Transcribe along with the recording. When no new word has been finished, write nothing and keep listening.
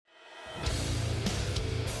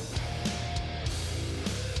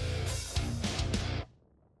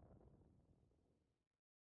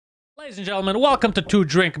Ladies and gentlemen, welcome to Two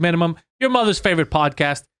Drink Minimum, your mother's favorite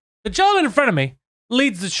podcast. The gentleman in front of me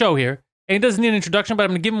leads the show here, and he doesn't need an introduction, but I'm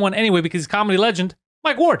going to give him one anyway because he's comedy legend,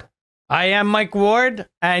 Mike Ward. I am Mike Ward,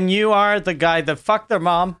 and you are the guy that fucked their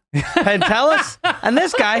mom, Pentelis, and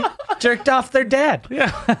this guy jerked off their dad.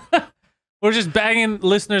 Yeah. We're just banging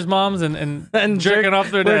listeners' moms and jerking off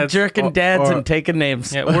their dads. We're jerking dads and taking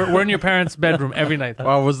names. Yeah, we're in your parents' bedroom every night.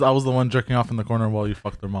 I was the one jerking off in the corner while you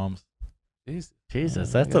fucked their moms.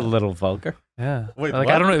 Jesus, that's a little vulgar. Yeah. Wait, like,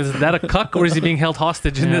 what? I don't know, is that a cuck or is he being held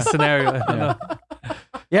hostage in this scenario? I don't know.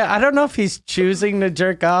 Yeah, I don't know if he's choosing to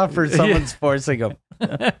jerk off or someone's forcing him.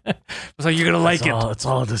 It's like, you're going to like it. It's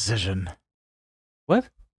all a decision. What?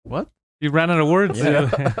 What? You ran out of words? Yeah.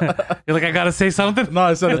 You're like, I got to say something? No,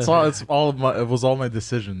 I said it was all my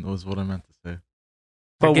decision was what I meant to say.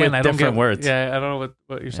 But Again, with I don't different get, words. Yeah, I don't know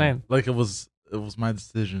what you're saying. Like it was my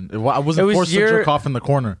decision. I wasn't It was forced to jerk off in the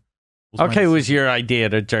corner. Okay, it was your idea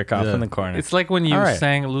to jerk off Yeah. in the corner. It's like when you All right.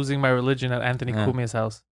 sang Losing My Religion at Anthony Cumia's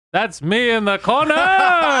house. That's me in the corner!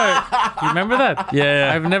 You remember that?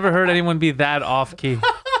 Yeah. I've never heard anyone be that off key.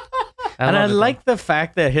 And I love it, like the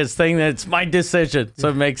fact that his thing that it's my decision, so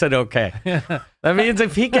it makes it okay. That means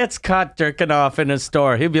if he gets caught jerking off in a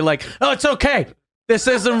store, he'll be like, "Oh, it's okay. This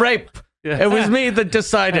isn't rape. Yeah. It was me that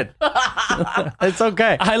decided. It's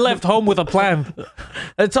okay. I left home with a plan.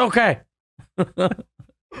 It's okay."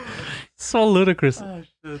 So ludicrous.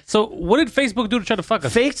 So what did Facebook do to try to fuck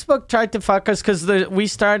us? Facebook tried to fuck us because we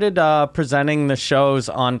started presenting the shows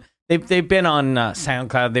on. They've been on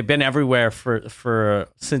SoundCloud. They've been everywhere for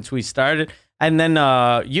since we started, and then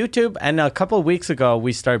YouTube. And a couple of weeks ago,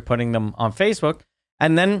 we started putting them on Facebook.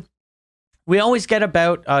 And then we always get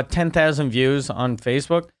about 10,000 views on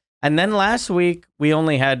Facebook. And then last week we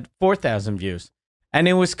only had 4,000 views, and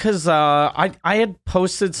it was because I had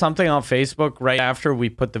posted something on Facebook right after we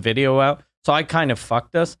put the video out, so I kind of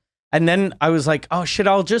fucked us. And then I was like, "Oh shit,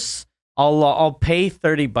 I'll pay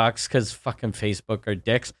 $30 because fucking Facebook are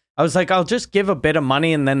dicks." I was like, I'll just give a bit of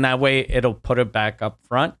money, and then that way it'll put it back up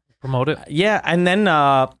front. Promote it. Yeah, and then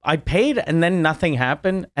I paid, and then nothing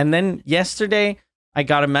happened. And then yesterday, I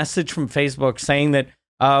got a message from Facebook saying that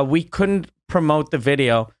we couldn't promote the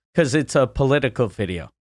video because it's a political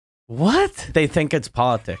video. What? They think it's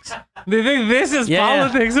politics. They think this is Yeah.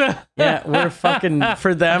 politics. Yeah, we're fucking,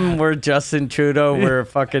 for them, we're Justin Trudeau, we're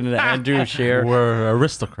fucking Andrew Scheer. We're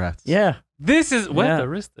aristocrats. Yeah, This is what Yeah. the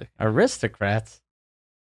aristocrat. aristocrats.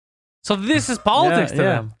 So this is politics to Yeah,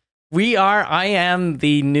 yeah. them. We are, I am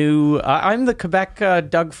the new, I'm the Quebec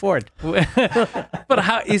Doug Ford. But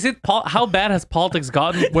how bad has politics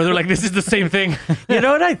gotten where they're like, this is the same thing? You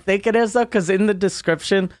know what I think it is, though? Because in the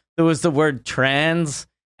description, there was the word trans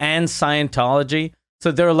and Scientology.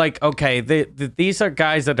 So they're like, okay, these are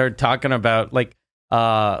guys that are talking about like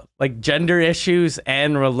gender issues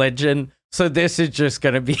and religion. So this is just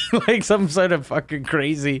going to be like some sort of fucking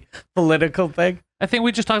crazy political thing. I think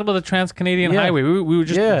we just talked about the Trans-Canadian Yeah. Highway. We were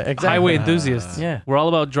just exactly. highway enthusiasts. Yeah. We're all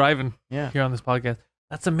about driving Yeah. here on this podcast.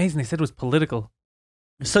 That's amazing. They said it was political.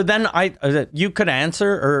 So then you could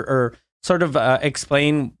answer or sort of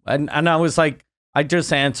explain, and I was like, I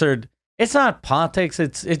just answered, it's not politics,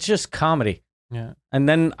 it's just comedy. Yeah. And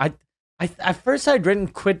then I at first I'd written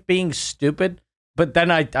quit being stupid, but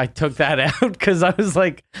then I took that out because I was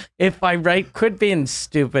like, if I write quit being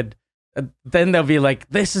stupid, then they'll be like,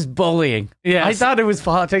 this is bullying. Yeah. I thought it was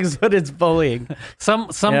politics, but it's bullying. Some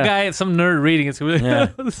Yeah. guy, some nerd reading it's gonna be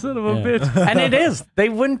like, Yeah. son of a Yeah. bitch. And it is. They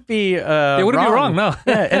wouldn't be They wouldn't be wrong, no.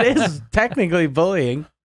 Yeah, it is technically bullying.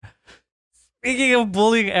 Speaking of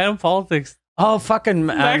bullying and politics, Oh, fucking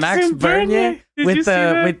Max Maxime Bernier Did with you see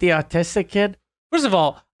that? the autistic kid. first of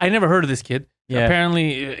all, I never heard of this kid. Yeah.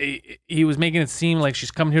 Apparently, he was making it seem like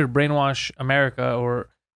she's come here to brainwash America, or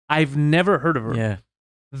I've never heard of her. Yeah.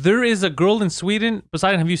 There is a girl in Sweden.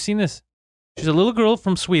 Poseidon, have you seen this? She's a little girl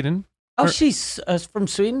from Sweden. Oh, Her- she's from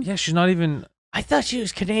Sweden? Yeah, she's not even. I thought she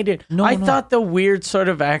was Canadian. No, I no. thought the weird sort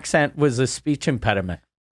of accent was a speech impediment.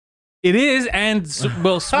 It is, and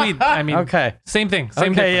well, Swede. I mean, Okay. same thing.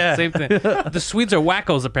 Same Okay, difference, yeah. same thing. The Swedes are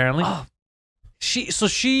wackos, apparently.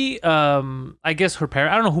 She, I guess her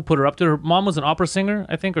parent. I don't know who put her up to. Her mom was an opera singer,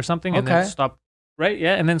 I think, or something, and then Okay. stopped. Right?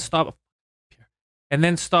 Yeah, and then stopped. And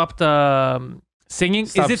then stopped singing.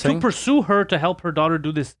 Stopped is it singing? to pursue her to help her daughter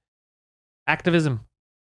do this activism?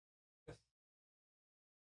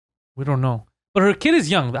 We don't know. But her kid is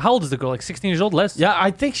young. How old is the girl? Like 16 years old? Less? Yeah, I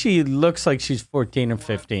think she looks like she's 14 or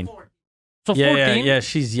 15. So 14? Yeah,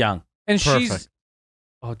 she's young. And she's. Perfect.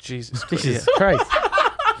 Oh, Jesus. Jesus Yeah. Christ.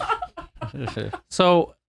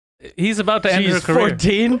 So he's about to end her She's career.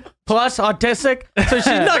 14 plus autistic, so she's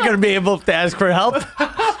not going to be able to ask for help.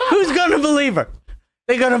 Who's going to believe her?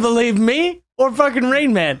 They gonna believe me or fucking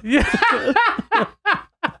Rain Man?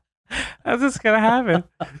 How's this gonna happen?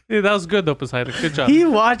 Dude, that was good though, Poseidon. Good job. He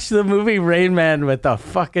watched the movie Rain Man with a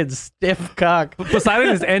fucking stiff cock. Poseidon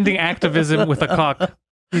is ending activism with a cock.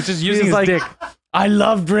 He's just using his like, dick. I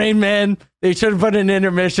loved Rain Man. They should have put an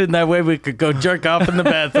intermission. That way we could go jerk off in the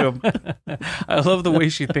bathroom. I love the way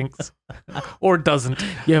she thinks. Or doesn't.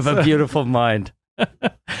 You have a beautiful mind.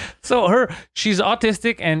 So she's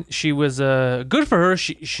autistic and she was good for her.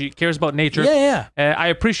 She cares about nature. Yeah. I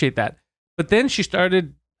appreciate that. But then she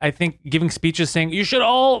started, I think, giving speeches saying, you should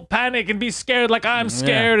all panic and be scared like I'm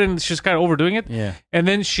scared. And she's kind of overdoing it. Yeah. And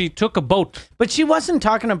then she took a boat. But she wasn't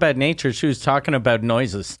talking about nature. She was talking about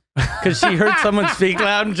noises. Because she heard someone speak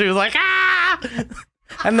loud and she was like, ah!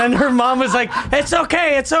 And then her mom was like, it's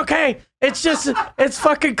okay. It's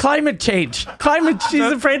fucking climate change. She's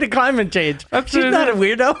afraid of climate change. She's not a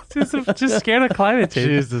weirdo. Just scared of climate change.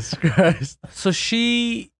 Jesus Christ. So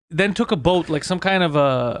she then took a boat, like some kind of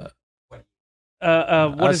a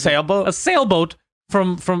sailboat? A sailboat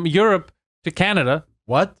from Europe to Canada.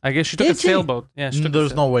 What? I guess she took Did a she? sailboat. Yeah, she took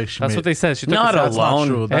There's a no way she That's made what they said. She took Not a That's sailboat. not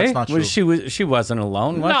true. That's Hey? not true. She wasn't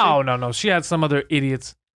alone, was No. She had some other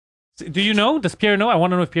idiots. Do you know? Does Pierre know? I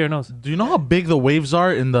want to know if Pierre knows. Do you know how big the waves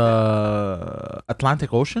are in the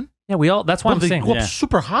Atlantic Ocean? Yeah, we all. That's why Bro, I'm they saying. go up Yeah.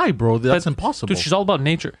 super high, bro. That's But, impossible. Dude, she's all about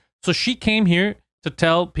nature. So she came here to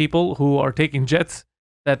tell people who are taking jets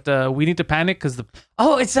that we need to panic because the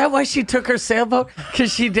Oh, is that why she took her sailboat?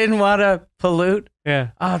 Because she didn't want to pollute? yeah.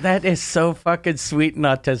 Oh, that is so fucking sweet and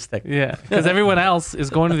autistic. Yeah, because everyone else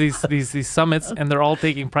is going to these summits and they're all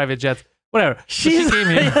taking private jets. Whatever. So she came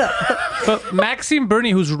here. But Maxime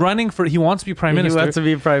Bernier, who's running he wants to be prime He minister, wants to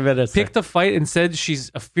be prime minister. picked a fight and said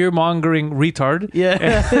she's a fear-mongering retard.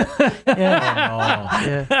 Yeah.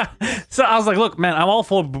 Oh, So I was like, look, man, I'm all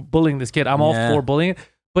for bullying this kid. I'm all Yeah. for bullying it.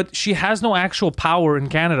 But she has no actual power in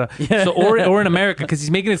Canada, so or in America, because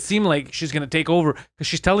he's making it seem like she's going to take over. Because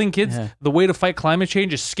she's telling kids the way to fight climate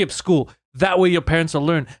change is skip school. That way your parents will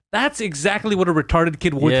learn. That's exactly what a retarded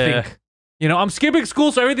kid would think. You know, I'm skipping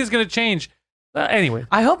school, so everything's going to change. Anyway.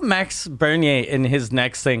 I hope Max Bernier in his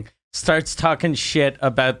next thing starts talking shit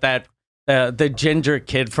about that the ginger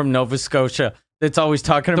kid from Nova Scotia that's always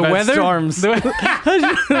talking about weather? storms.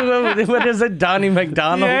 What is it, Donnie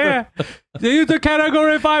McDonald? Yeah. The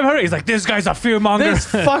Category 5 hurricane. He's like, this guy's a fearmonger.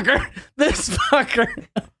 This fucker.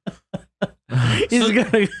 He's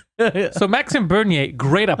gonna. So Maxime Bernier,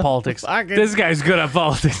 great at politics. This guy's good at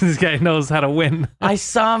politics. This guy knows how to win. I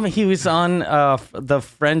saw him. He was on the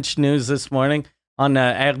French news this morning on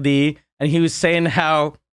RDI, and he was saying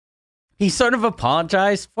how he sort of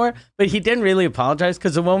apologized for it, but he didn't really apologize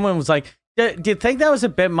because the woman was like, do you think that was a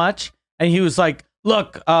bit much? And he was like,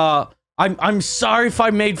 look, I'm sorry if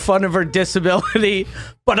I made fun of her disability,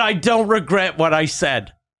 but I don't regret what I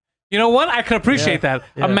said. You know what? I could appreciate that.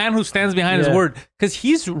 yeah. A man who stands behind his word. Because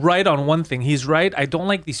he's right on one thing. He's right. I don't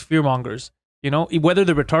like these fearmongers. You know, whether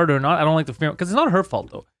they're retarded or not, I don't like the fear. Because it's not her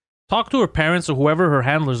fault, though. Talk to her parents or whoever her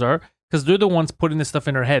handlers are, because they're the ones putting this stuff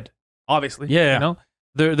in her head, obviously. Yeah. You know?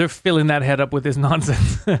 They're filling that head up with this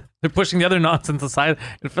nonsense. They're pushing the other nonsense aside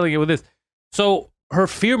and filling it with this. So her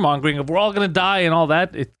fear-mongering of we're all going to die and all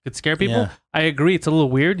that, it could scare people. Yeah. I agree. It's a little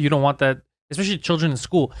weird. You don't want that. Especially children in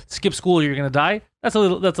school. Skip school or you're gonna die. That's a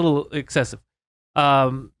little excessive.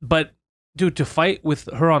 But dude, to fight with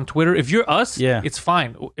her on Twitter, if you're us, it's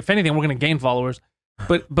fine. If anything, we're gonna gain followers.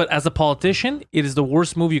 But as a politician, it is the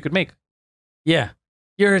worst move you could make. Yeah,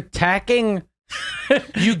 you're attacking.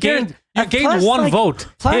 You gained plus, one like, vote.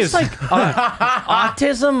 Plus, His. like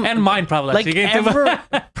autism and mine probably. Like You gained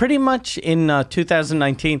pretty much in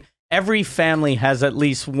 2019, every family has at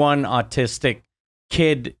least one autistic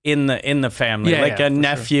kid in the family, a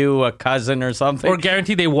nephew, a cousin, or something. Or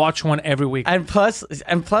guaranteed they watch one every week. And plus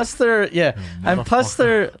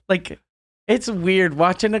they're like, it's weird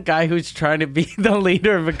watching a guy who's trying to be the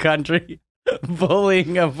leader of a country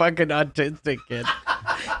bullying a fucking autistic kid.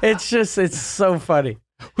 It's so funny.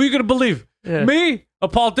 Who are you gonna believe? Yeah. Me, a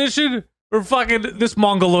politician, or fucking this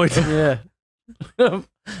mongoloid? Yeah.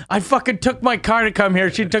 I fucking took my car to come here.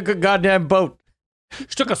 She took a goddamn boat.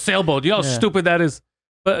 She took a sailboat. You know how stupid that is.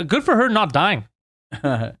 But good for her not dying.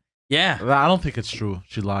 Yeah. I don't think it's true.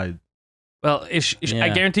 She lied. Well, I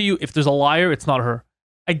guarantee you, if there's a liar, it's not her.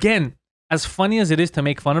 Again, as funny as it is to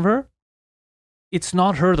make fun of her, it's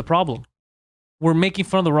not her the problem. We're making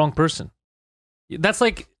fun of the wrong person. That's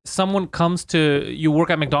like someone comes to you work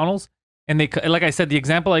at McDonald's, and they, like I said, the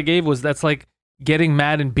example I gave was that's like getting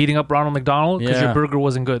mad and beating up Ronald McDonald because your burger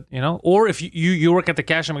wasn't good, you know? Or if you work at the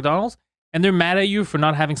cash at McDonald's and they're mad at you for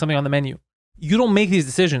not having something on the menu. You don't make these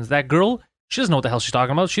decisions. That girl, she doesn't know what the hell she's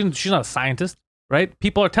talking about. She's not a scientist, right?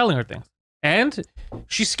 People are telling her things. And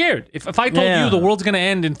she's scared. If I told Yeah. you the world's going to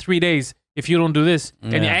end in 3 days if you don't do this,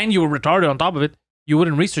 and you were retarded on top of it, you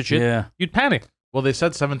wouldn't research it. Yeah. You'd panic. Well, they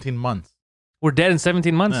said 17 months. We're dead in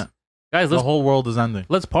 17 months. Yeah. Guys, The let's whole world is ending.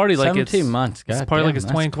 party like 17 it's months. let's God party like damn, it's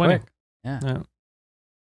that's 2020. quick. Yeah. Yeah.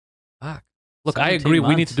 Fuck. Look, I 17 agree. We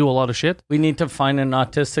need months. to do a lot of shit. We need to find an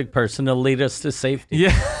autistic person to lead us to safety.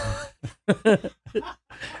 Yeah.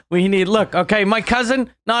 We need, look, okay, my cousin,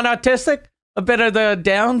 not autistic, a bit of the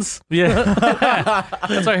downs. Yeah.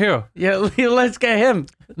 That's our hero. Yeah, let's get him.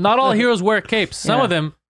 Not all heroes wear capes. Some Yeah. of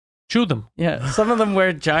them chew them. Yeah, some of them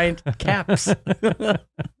wear giant caps.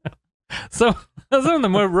 So some of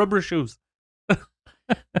them wear rubber shoes.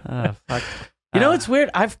 Fuck. You know what's weird?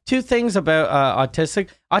 I have two things about autistic.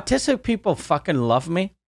 Autistic people fucking love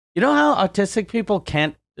me. You know how autistic people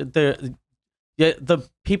can't the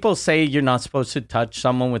people say you're not supposed to touch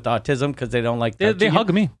someone with autism because they don't like They touching you?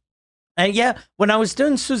 hug me. And yeah, when I was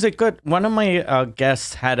doing Suzy Good, one of my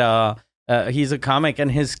guests had he's a comic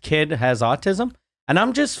and his kid has autism. And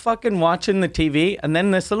I'm just fucking watching the TV. And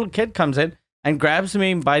then this little kid comes in and grabs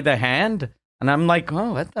me by the hand. And I'm like,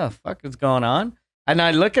 oh, what the fuck is going on? And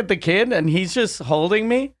I look at the kid and he's just holding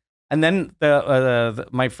me. And then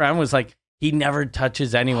my friend was like, he never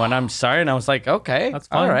touches anyone. I'm sorry. And I was like, okay, That's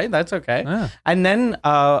fine. all right, that's okay. Yeah. And then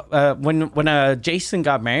when Jason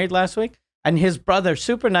got married last week, and his brother,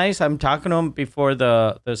 super nice. I'm talking to him before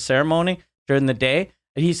the ceremony during the day.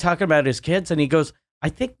 And he's talking about his kids, and he goes, I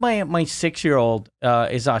think my 6-year-old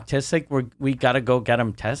is autistic. We got to go get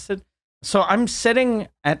him tested. So I'm sitting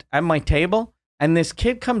at my table, and this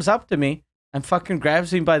kid comes up to me and fucking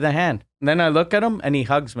grabs me by the hand. And then I look at him, and he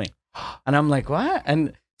hugs me. And I'm like, what?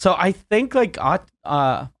 And so I think like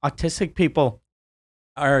autistic people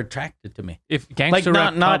are attracted to me. If gangster Like,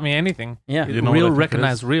 rap not- taught me anything, Yeah. You know what I real think it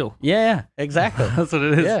recognize is? real. Yeah, exactly. That's what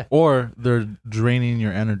it is. Yeah. Or they're draining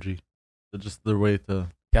your energy. They're just their way to.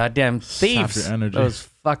 Goddamn Sap your thieves. energy. Those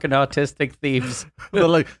fucking autistic thieves. They're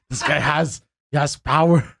like, this guy has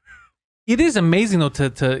power. It is amazing though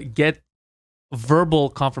to get verbal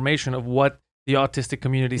confirmation of what the autistic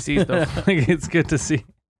community sees though. Like, it's good to see.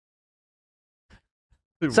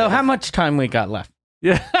 So how much time we got left?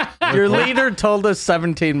 Yeah. Your leader told us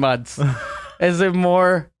 17 months. Is it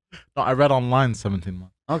more? No, I read online 17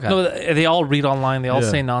 months. Okay. No, they all read online. They all Yeah.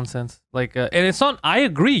 say nonsense. Like, and it's not. I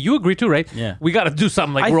agree. You agree too, right? Yeah. We got to do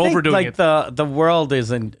something. Like I we're think overdoing like it. the world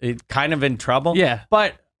is kind of in trouble. Yeah.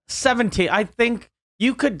 But 17, I think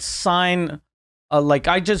you could sign, like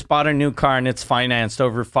I just bought a new car and it's financed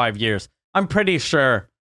over 5 years. I'm pretty sure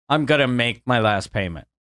I'm going to make my last payment.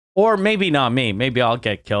 Or maybe not me. Maybe I'll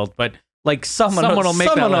get killed. But like someone will make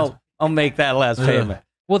I'll make that last payment.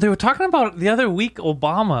 Well, they were talking about the other week.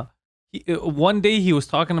 Obama. One day he was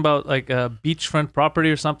talking about like a beachfront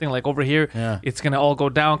property or something like over here. Yeah. It's gonna all go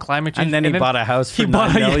down. Climate change. And then he bought a house for He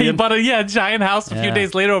bought, $9 million. he bought a giant house a few Yeah.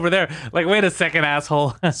 days later over there. Like, wait a second,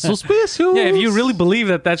 asshole. Suspicious. Yeah, if you really believe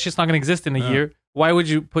that that's just not going to exist in a year, why would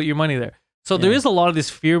you put your money there? So there is a lot of this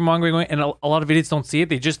fear mongering going, and a lot of idiots don't see it.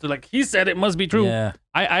 They just, they're like, he said it must be true. Yeah.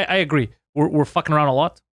 I agree. We're fucking around a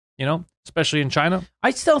lot, you know, especially in China.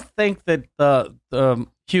 I still think that the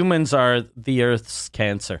humans are the Earth's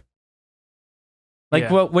cancer. Like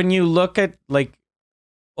Yeah. when you look at like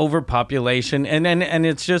overpopulation and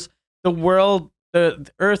it's just the world, the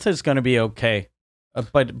Earth is going to be okay,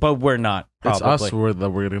 but we're not. Probably. It's us that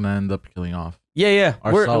we're going to end up killing off. Yeah.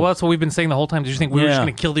 Ourselves. Well, that's what we've been saying the whole time. Did you think we were just Yeah.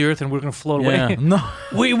 going to kill the Earth and we're going to float Yeah. away? No.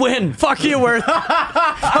 We win. Fuck you, Earth.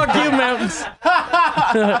 Fuck you, mountains.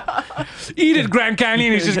 Eat it, Grand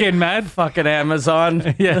Canyon. He's just getting mad. Fucking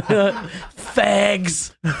Amazon. Yeah.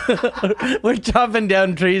 Fags. We're chopping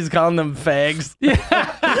down trees, calling them fags.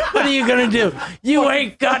 What are you gonna do? You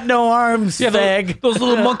ain't got no arms, fag. Those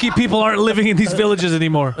little monkey people aren't living in these villages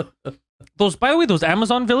anymore. Those, by the way, those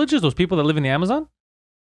Amazon villages, those people that live in the Amazon,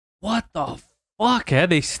 what the fuck, eh?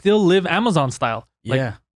 They still live Amazon style. Like,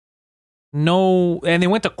 Yeah. no, and they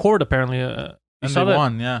went to court apparently. You And saw they that?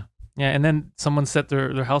 won, yeah. Yeah, and then someone set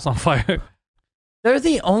their house on fire. They're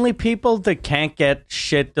the only people that can't get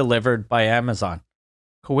shit delivered by Amazon.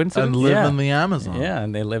 Coincidence? And live Yeah. in the Amazon. Yeah,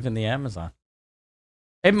 and they live in the Amazon.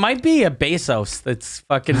 It might be a Bezos that's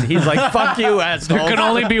fucking. He's like, fuck you, asshole. There can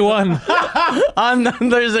only be one.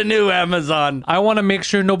 There's a new Amazon. I want to make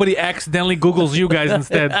sure nobody accidentally Googles you guys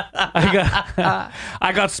instead.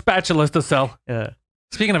 I got spatulas to sell. Yeah.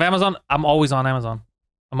 Speaking of Amazon, I'm always on Amazon.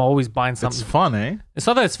 I'm always buying something. It's fun, eh? It's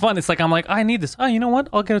not that it's fun. It's like I'm like, I need this. Oh, you know what?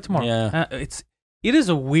 I'll get it tomorrow. Yeah. It is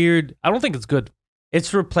a weird. I don't think it's good.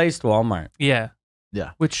 It's replaced Walmart. Yeah.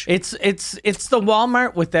 Yeah. Which It's the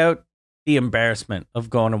Walmart without the embarrassment of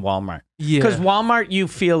going to Walmart. Yeah. Because Walmart, you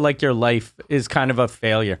feel like your life is kind of a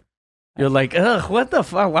failure. You're like, ugh, what the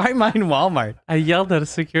fuck? Why am I in Walmart? I yelled at a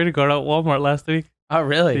security guard at Walmart last week. Oh,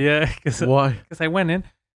 really? Yeah, because Why? I went in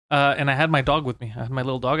and I had my dog with me. I had my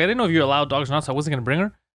little dog. I didn't know if you're allowed dogs or not, so I wasn't gonna bring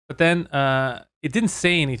her. But then it didn't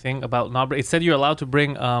say anything about not. It said you're allowed to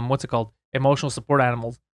bring what's it called, emotional support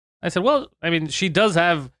animals. I said, well, I mean, she does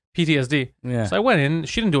have PTSD. Yeah. So I went in.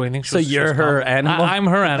 She didn't do anything. So you're her animal? I'm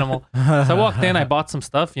her animal. So I walked in. I bought some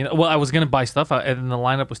stuff. Well, I was gonna buy stuff, and the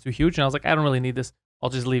lineup was too huge, and I was like, I don't really need this. I'll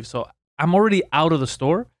just leave. So I'm already out of the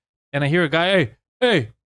store, and I hear a guy, hey.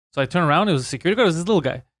 So I turn around. It was a security guard. It was this little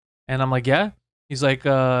guy, and I'm like, yeah. He's like,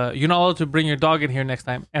 you're not allowed to bring your dog in here next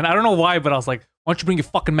time. And I don't know why, but I was like, why don't you bring your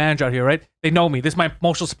fucking manager out here, right? They know me. This is my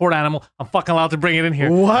emotional support animal. I'm fucking allowed to bring it in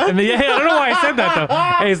here. What? And I don't know why I said that, though.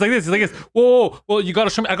 Hey, he's like this. He's like this. Whoa, well, you gotta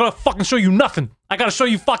show me. I gotta fucking show you nothing. I gotta show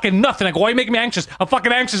you fucking nothing. I go, why are you making me anxious? I'm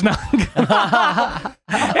fucking anxious now.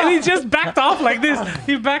 And he just backed off like this.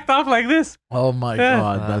 He backed off like this. Oh my Yeah.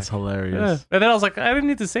 god, that's hilarious. And then I was like, I didn't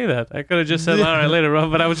need to say that. I could have just said, all right, later, bro.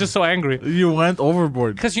 But I was just so angry. You went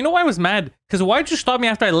overboard. Because you know why I was mad? Because why'd you stop me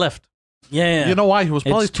after I left? Yeah. You know why? He was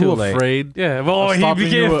probably It's too too late. afraid. Yeah, well, he Stopping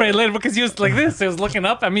became you- afraid later because he was like this. He was looking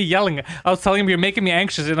up at me, yelling. I was telling him, you're making me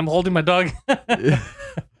anxious, and I'm holding my dog.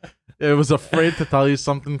 It was afraid to tell you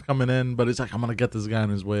something coming in, but it's like, I'm gonna get this guy on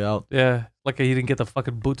his way out. Yeah, luckily he didn't get the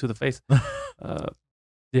fucking boot to the face.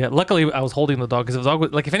 Yeah, luckily I was holding the dog because if the dog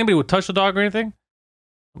would, like, if anybody would touch the dog or anything,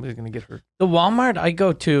 somebody's gonna get hurt. The Walmart I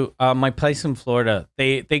go to, my place in Florida,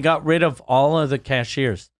 they got rid of all of the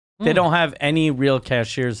cashiers. They don't have any real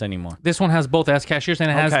cashiers anymore. This one has both as cashiers and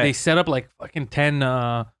it has Okay. they set up like fucking 10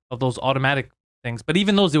 of those automatic things. But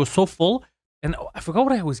even those, they were so full, and I forgot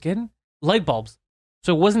what I was getting. Light bulbs.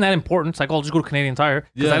 So it wasn't that important. It's like, I'll just go to Canadian Tire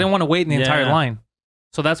because Yeah. I didn't want to wait in the entire Yeah. line.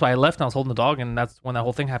 So that's why I left and I was holding the dog, and that's when that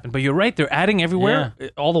whole thing happened. But you're right, they're adding everywhere,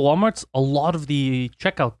 all the Walmarts, a lot of the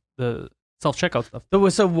checkout, the self-checkout stuff. There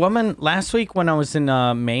was a woman last week when I was in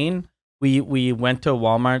Maine. We went to a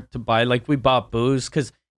Walmart to buy, like, we bought booze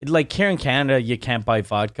because, like, here in Canada you can't buy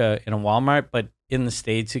vodka in a Walmart, but in the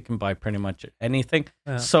States you can buy pretty much anything.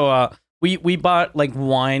 Yeah. So we bought like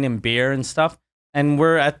wine and beer and stuff, and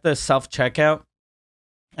we're at the self checkout,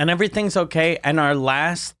 and everything's okay. And our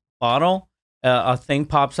last bottle, a thing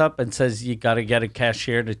pops up and says you got to get a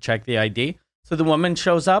cashier to check the ID. So the woman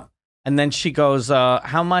shows up, and then she goes,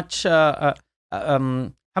 "How much? How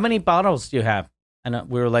many bottles do you have?" And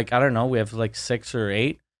we were like, "I don't know. We have like 6 or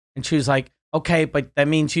 8." And she was like, "Okay, but that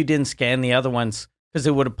means you didn't scan the other ones because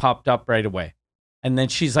it would have popped up right away." And then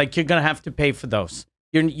she's like, "You're gonna have to pay for those.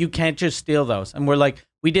 You can't just steal those." And we're like,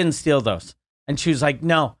 "We didn't steal those." And she was like,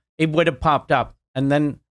 "No, it would have popped up." And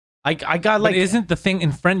then I got like, But isn't the thing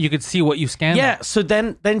in front, you could see what you scanned? yeah. So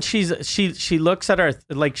then she looks at her,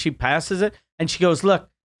 like, she passes it and she goes, "Look,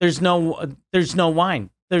 there's no wine.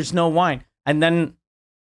 There's no wine." And then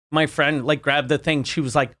my friend like grabbed the thing. She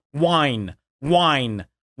was like, "Wine, wine,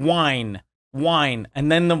 wine, wine."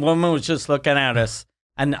 And then the woman was just looking at us,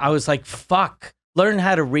 and I was like, "Fuck, learn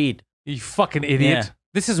how to read." You fucking idiot. Yeah.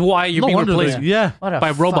 This is why you're No being wonder replaced. they- yeah. What a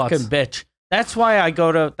By robots. fucking bitch. That's why I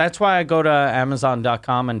go to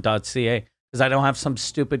Amazon.com and .ca, because I don't have some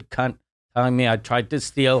stupid cunt telling me I tried to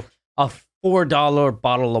steal a $4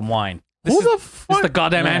 bottle of wine. This Who is, the this is the fuck?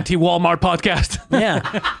 goddamn Yeah. anti-Walmart podcast. Yeah.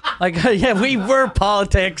 Like, yeah, we were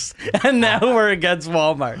politics, and now we're against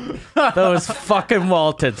Walmart. Those fucking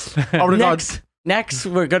Waltons. Oh my God. Next,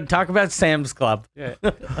 we're going to talk about Sam's Club. Yeah.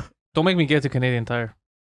 Don't make me get to Canadian Tire.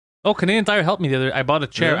 Oh, Canadian Tire helped me the other. I bought a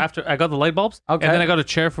chair Really? after I got the light bulbs, Okay. and then I got a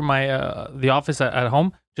chair for my the office at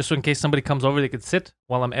home, just so in case somebody comes over, they could sit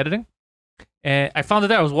while I'm editing. And I found it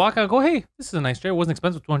there. I was walking. I go, hey, this is a nice chair. It wasn't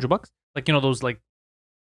expensive, $200. Like, you know, those like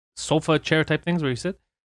sofa chair type things where you sit.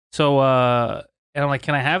 So and I'm like,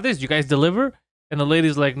 can I have this? You guys deliver? And the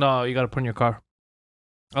lady's like, no, you got to put in your car.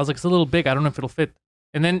 I was like, it's a little big. I don't know if it'll fit.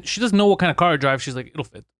 And then she doesn't know what kind of car I drive. She's like, it'll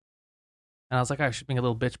fit. And I was like, all right, she's being a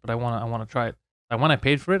little bitch, but I want to try it. When I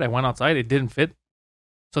paid for it, I went outside. It didn't fit.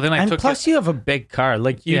 So then I And took plus, you have a big car.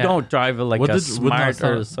 Like, you Yeah. don't drive it like What a did- what Smart did-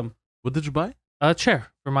 or some What did you buy? a chair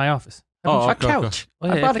for my office. Oh, a okay, couch. Oh,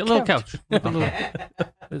 I yeah, bought a a little couch. couch. A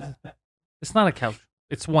little- it's not a couch.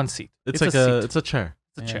 It's one seat. It's a like seat. it's a chair.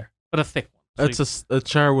 It's a Yeah. chair, but a thick one. So It's a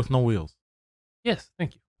chair with no wheels. yes,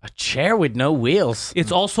 thank you. A chair with no wheels.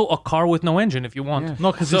 It's also a car with no engine if you want. Yeah.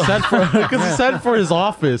 No, because he said for his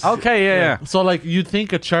office. Okay, yeah. So like you'd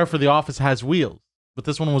think a chair for the office has wheels, but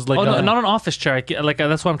this one was like Oh, no, a- not an office chair.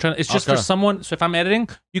 That's what I'm trying. It's just for Okay. someone. So if I'm editing,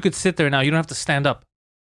 you could sit there now. You don't have to stand up.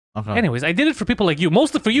 Okay. Anyways, I did it for people like you.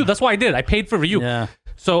 Mostly for you. That's why I did it. I paid for you. Yeah.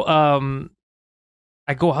 So I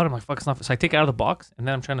I go out, I'm like, fuck, it's not. So I take it out of the box, and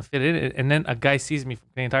then I'm trying to fit it in. And then a guy sees me from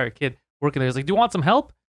the entire kid working there. He's like, do you want some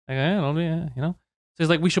help? I go, yeah, you know? So he's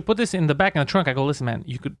like, we should put this in the back in the trunk. I go, listen, man,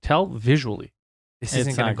 you could tell visually this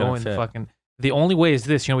isn't going to go in the fucking. The only way is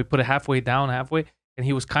this. You know, we put it halfway down, halfway. And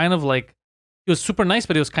he was kind of like, he was super nice,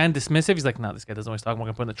 but he was kind of dismissive. He's like, no, this guy doesn't know what he's talking about. I'm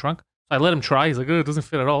going to put it in the trunk. So I let him try. He's like, oh, it doesn't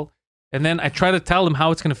fit at all. And then I try to tell him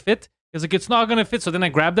how it's going to fit. He's like, it's not going to fit. So then I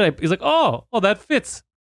grabbed it. He's like, oh, that fits.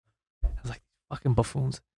 I was like, fucking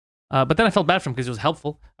buffoons. But then I felt bad for him because it was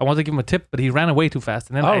helpful. I wanted to give him a tip, but he ran away too fast.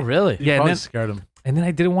 And then really? Yeah, and then scared him. And then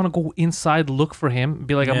I didn't want to go inside, look for him,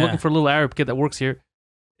 be like, I'm looking for a little Arab kid that works here.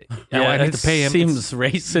 I need to pay him. Seems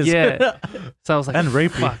racist. Yeah. So I was like, and rapey.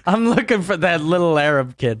 Fuck. I'm looking for that little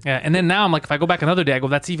Arab kid. Yeah. And then now I'm like, if I go back another day, I go,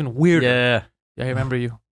 that's even weirder. Yeah. Yeah, I remember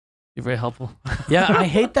you. You're very helpful. Yeah, I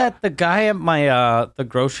hate that the guy at my the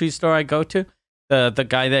grocery store I go to, the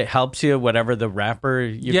guy that helps you, whatever the rapper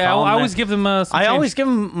you call him. I always give them some change. always give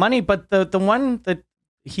him money, but the one that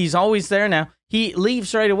he's always there now, he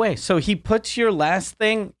leaves right away. So he puts your last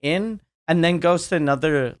thing in and then goes to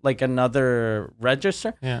another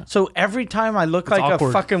register. Yeah. So every time I look like awkward.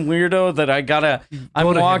 a fucking weirdo that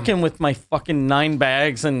I'm walking with my fucking 9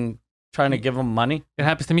 bags and trying to give him money. It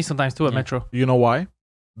happens to me sometimes too at Metro. You know why?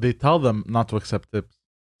 They tell them not to accept tips.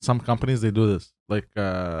 Some companies, they do this. Like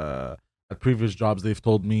at previous jobs, they've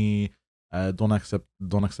told me don't accept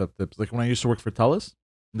tips. Like when I used to work for TELUS,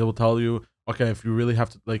 they will tell you, okay, if you really have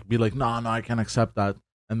to be like, no, I can't accept that.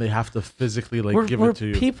 And they have to physically give it to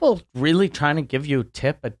you. People really trying to give you a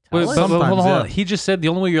tip at Wait, TELUS? hold on. yeah. He just said the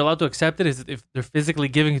only way you're allowed to accept it is if they're physically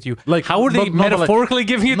giving it to you. Like, how are they metaphorically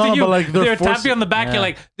giving it to you? But like they're tapping you on the back. Yeah. You're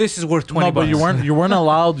like, this is worth 20 No, but bucks. you weren't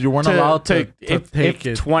allowed. You weren't allowed to if take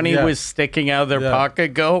it. 20 Yeah. was sticking out of their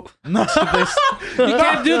pocket, go. No, You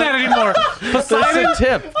can't do that anymore. Poseidon, That's a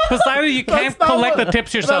tip. Poseidon, you can't not collect what- the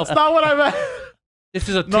tips yourself. That's not what I meant. This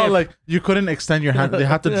is a tip. No, like you couldn't extend your hand. They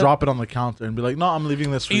had to drop it on the counter and be like, "No, I'm leaving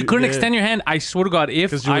this for you." you couldn't Yeah. extend your hand. I swear to God,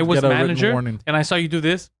 if 'Cause you I would was get a written manager warning. and I saw you do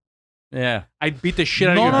this, Yeah. I'd beat the shit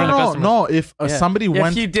out of you in front of No. customers. If somebody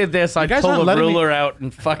went, If you did this, I'd guys pull aren't a letting me- ruler out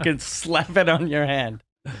and fucking slap it on your hand.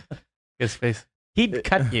 His face. He'd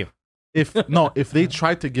cut you. if they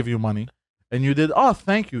tried to give you money and you did, oh,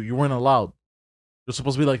 thank you, you weren't allowed. You're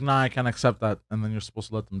supposed to be like, nah, I can't accept that, and then you're supposed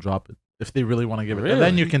to let them drop it if they really want to give it. And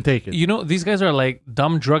then you can take it. You know, these guys are like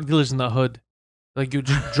dumb drug dealers in the hood. Like you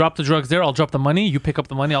just drop the drugs there, I'll drop the money. You pick up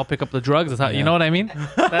the money, I'll pick up the drugs. That's how, you know what I mean?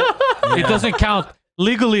 It doesn't count.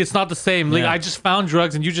 Legally, it's not the same. Yeah. I just found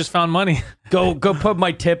drugs and you just found money. Go put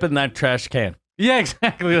my tip in that trash can. Yeah,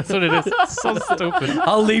 exactly. That's what it is. It's so stupid.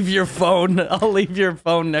 I'll leave your phone. I'll leave your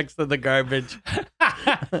phone next to the garbage.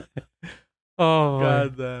 Oh,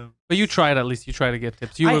 God damn. but you tried at least. You tried to get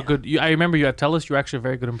tips. You were good. I remember you at TELUS. You were actually a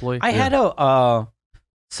very good employee. I had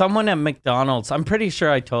someone at McDonald's. I'm pretty sure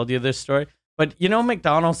I told you this story, but you know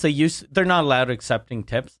McDonald's, they're not allowed accepting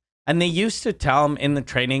tips, and they used to tell them in the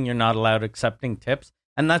training you're not allowed accepting tips,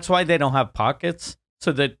 and that's why they don't have pockets,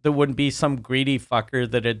 so that there wouldn't be some greedy fucker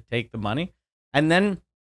that'd take the money. And then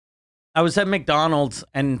I was at McDonald's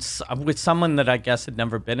and with someone that I guess had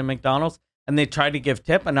never been at McDonald's, and they tried to give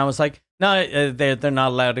tip, and I was like, no, they're not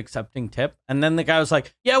allowed accepting tip. And then the guy was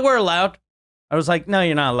like, yeah, we're allowed. I was like, no,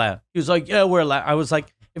 you're not allowed. He was like, yeah, we're allowed. I was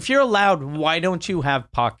like, if you're allowed, why don't you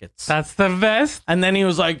have pockets? That's the best. And then he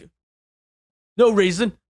was like, no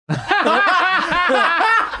reason.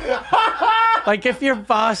 Like if your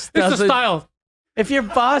boss It's the doesn't, style. if your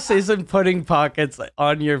boss isn't putting pockets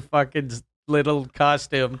on your fucking little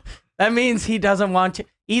costume, that means he doesn't want you.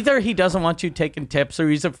 Either he doesn't want you taking tips, or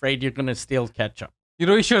he's afraid you're gonna steal ketchup. You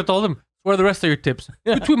know, you should have told him, where are the rest of your tips?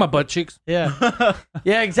 Between my butt cheeks. Yeah,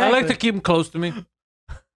 yeah, exactly. I like to keep them close to me.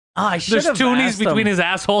 I should There's have toonies asked between him. his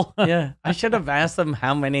asshole. Yeah, I should have asked him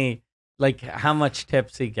how much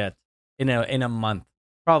tips he gets in a month.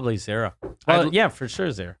 Probably zero. Well, yeah, for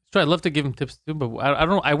sure zero. So I'd love to give him tips too, but I don't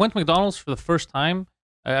know. I went to McDonald's for the first time.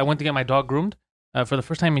 I went to get my dog groomed. For the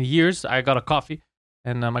first time in years, I got a coffee,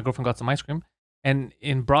 and my girlfriend got some ice cream, and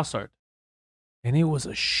in Brossard, and it was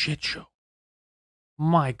a shit show.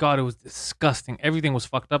 My God, it was disgusting. Everything was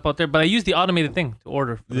fucked up out there. But I used the automated thing to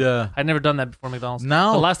order. Yeah. I'd never done that before McDonald's.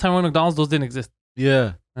 Now, The last time I went to McDonald's, those didn't exist.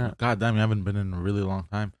 yeah. Yeah. God damn, you haven't been in a really long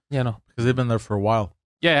time Yeah, no. because they've been there for a while.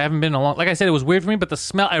 Yeah, I haven't been in a long. Like I said, it was weird for me, but the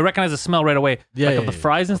smell, I recognize the smell right away. Yeah, like yeah, of the yeah.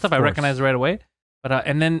 fries and Of stuff, I course. recognized it right away. But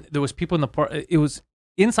and then there was people in the park. It was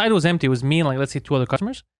inside. It was empty. It was me and like let's say 2 other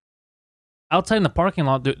customers. Outside in the parking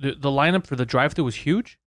lot, the lineup for the drive-thru was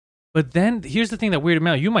huge. But then here's the thing that weirded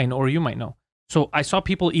me out. You might know, or you might know. So I saw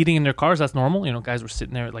people eating in their cars. That's normal. You know, guys were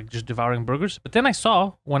sitting there like just devouring burgers. But then I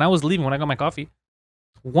saw when I was leaving, when I got my coffee,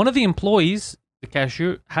 one of the employees the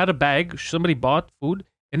cashier, had a bag. Somebody bought food,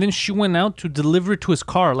 and then she went out to deliver it to his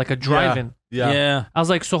car, like a drive-in. Yeah. I was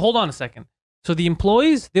like, so hold on a second. So the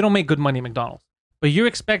employees, they don't make good money at McDonald's, but you're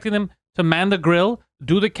expecting them to man the grill,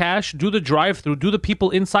 do the cash, do the drive-through, do the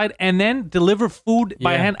people inside, and then deliver food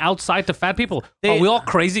by hand outside to fat people. Are we all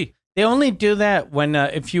crazy? They only do that when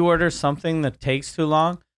if you order something that takes too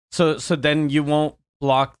long, so then you won't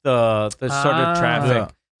block the sort of traffic. Yeah.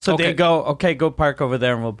 So Okay. they go, okay, go park over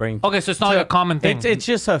there, and we'll bring. Okay, so it's not like a common thing. It's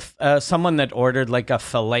just someone that ordered like a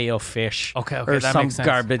fillet of fish, Okay, or that some makes sense.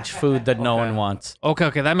 garbage food that no one wants. Okay,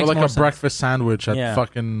 that Or makes like more a sense. breakfast sandwich at Yeah.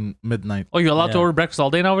 fucking midnight. Oh, you're allowed to Yeah. order breakfast all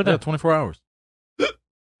day now over there? Yeah, 24 hours.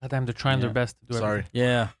 Goddamn, they're trying their Yeah. best to do Sorry.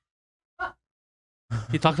 Yeah,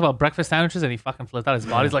 everything. He talked about breakfast sandwiches and he fucking flipped out his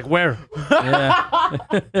body. He's like, where?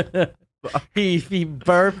 yeah. he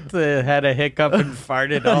burped, had a hiccup, and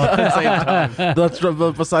farted all at the same time. That's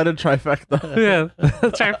the Poseidon trifecta. Yeah,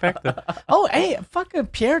 trifecta. Oh, hey, fucking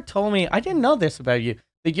Pierre told me, I didn't know this about you,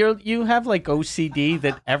 that you have like OCD,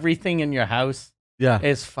 that everything in your house Yeah,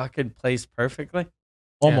 is fucking placed perfectly.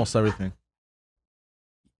 almost everything.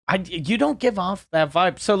 You don't give off that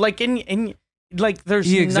vibe. So like in like there's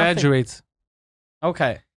He nothing- exaggerates.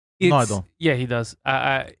 Okay. No, I It's- don't. Yeah, he does.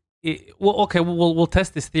 Okay, we'll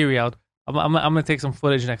test this theory out. I'm gonna take some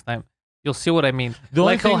footage next time. You'll see what I mean. The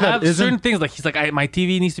only Like he'll thing that have isn't- certain things. Like he's like, my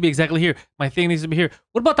TV needs to be exactly here. My thing needs to be here.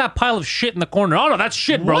 What about that pile of shit in the corner? Oh no, that's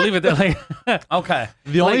shit, bro. Leave it there. Like, Okay.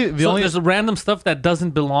 there's random stuff that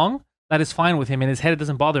doesn't belong. That is fine with him in his head. It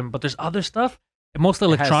doesn't bother him. But there's other stuff, mostly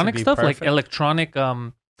It has to electronic be stuff, like perfect. electronic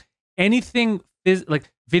anything is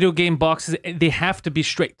like video game boxes. They have to be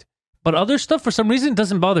straight. But other stuff, for some reason,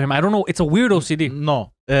 doesn't bother him. I don't know. It's a weird OCD.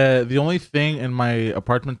 No, the only thing in my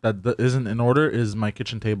apartment that isn't in order is my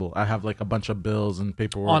kitchen table. I have like a bunch of bills and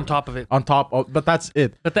paperwork On top of it. On top, but that's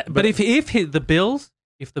it. But if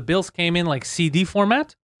the bills came in like CD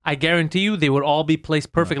format, I guarantee you they would all be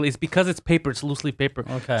placed perfectly. It's because it's paper. It's loose leaf paper.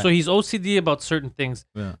 Okay. So he's OCD about certain things.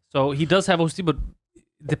 Yeah. So he does have OCD, but it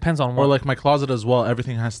depends on what. Or like my closet as well.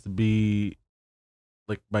 Everything has to be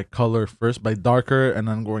like by color first, by darker, and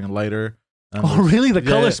then going lighter. And Oh, there's- really? The yeah,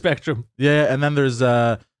 color spectrum. Yeah, and then there's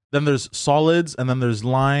solids, and then there's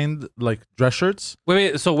lined like dress shirts.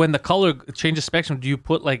 Wait. So when the color changes spectrum, do you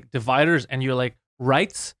put like dividers and you're like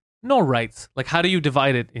rights? No rights. Like how do you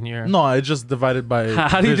divide it in your? No, I just divided by.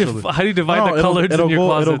 How do you visually. how do you divide No, the colors it'll in your go,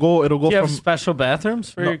 closet? It'll go Do you from. have special bathrooms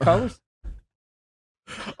for your colors?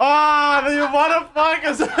 Ah, you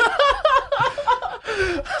motherfuckers!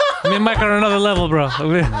 Me and Mike are on another level, bro.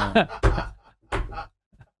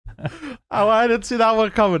 Oh, I didn't see that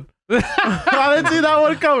one coming. I didn't see that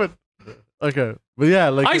one coming. Okay, but yeah,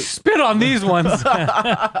 like, I spit on these ones.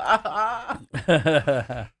 but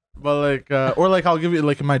like, or like, I'll give you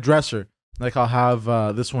like in my dresser. Like, I'll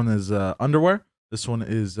have this one is underwear. This one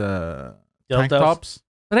is tank Dildos? tops.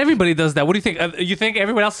 But everybody does that. What do you think? You think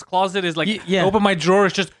everyone else's closet is like, Yeah. open my drawer,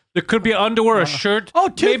 it's just, there could be underwear, a shirt, Oh,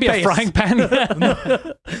 maybe a toothpaste. frying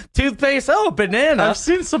pan. Toothpaste? Oh, banana. I've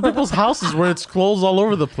seen some people's houses where it's clothes all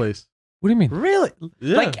over the place. What do you mean? Really?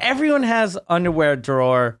 Yeah. Like everyone has underwear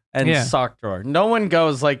drawer and Yeah. sock drawer. No one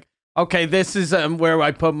goes like, okay, this is where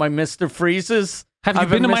I put my Mr. Freezes. Have you I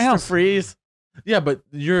been a to my Mr. house? Freeze. Yeah, but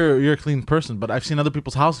you're a clean person. But I've seen other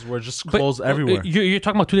people's houses where it's just But, clothes everywhere. You're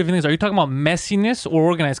talking about two different things. Are you talking about messiness or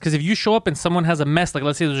organized? Because if you show up and someone has a mess, like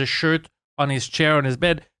let's say there's a shirt on his chair on his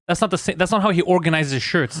bed, that's not the same. That's not how he organizes his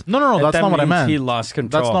shirts. No, that's That not what I means mean. He lost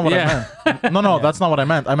control. That's not what Yeah. I meant. No, that's not what I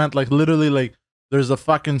meant. I meant like literally like there's a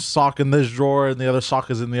fucking sock in this drawer and the other sock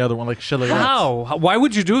is in the other one, like shit like that. How? Why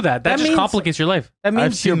would you do that? That just means- complicates your life. That means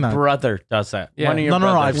I've your seen that. brother does that. Yeah. One of your No,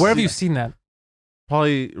 brothers. I've Where have seen you that. seen that?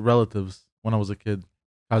 Probably relatives when I was a kid,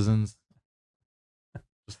 cousins.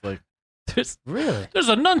 Just like Really? There's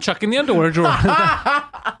a nunchuck in the underwear drawer.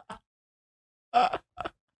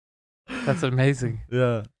 That's amazing.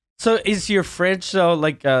 yeah. So is your fridge so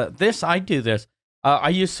like this? I do this. I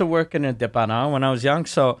used to work in a dépanneur when I was young.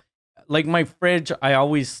 So like my fridge,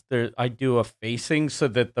 I do a facing so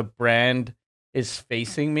that the brand is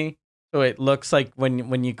facing me. So it looks like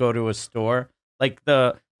when you go to a store, like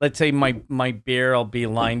let's say my beer will be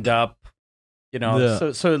lined up, you know,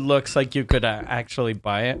 Yeah. so it looks like you could actually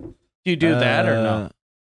buy it. Do you do that or no?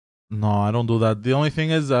 No, I don't do that. The only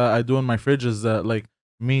thing is I do in my fridge is like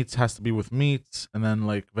meats has to be with meats, and then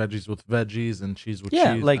like veggies with veggies, and cheese with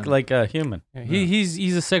Yeah, cheese. like and- like a human. Yeah, he's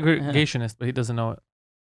a segregationist, but he doesn't know it.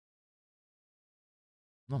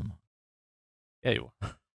 No. Yeah, you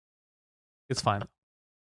are. It's fine.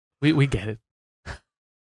 We get it.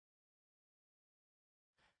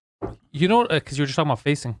 You know, because you were just talking about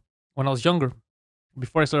facing. When I was younger,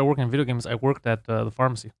 before I started working in video games, I worked at the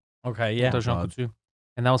pharmacy. Okay, yeah.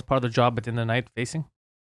 And that was part of the job at the end of the night facing.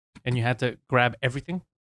 And you had to grab everything.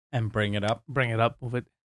 And bring it up. Move it.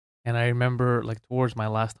 And I remember like towards my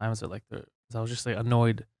last times that like I was just like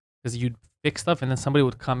annoyed because you'd fix stuff and then somebody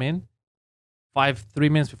would come in 3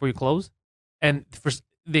 minutes before you close. And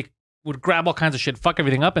they would grab all kinds of shit, fuck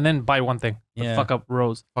everything up, and then buy one thing. Yeah. Fuck up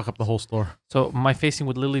rows. Fuck up the whole store. So my facing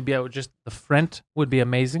would literally be, the front would be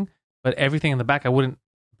amazing, but everything in the back, I wouldn't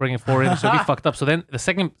bring it forward, so it'd be fucked up. So then the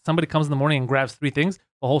second somebody comes in the morning and grabs 3 things,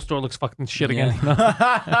 the whole store looks fucking shit again. You know?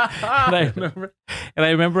 and I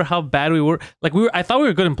remember how bad we were. Like I thought we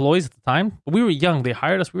were good employees at the time, but we were young. They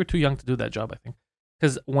hired us. We were too young to do that job, I think.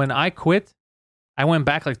 Because when I quit, I went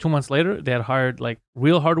back like 2 months later. They had hired like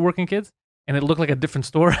real hardworking kids. And it looked like a different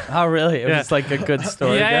store. Oh, really? It was like a good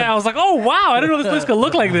store. Yeah, I was like, oh, wow. I didn't know this place could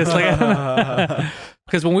look like this.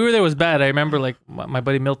 Because when we were there, it was bad. I remember, like, my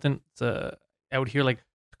buddy Milton, I would hear, like,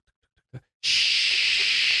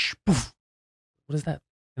 shh, poof. What is that?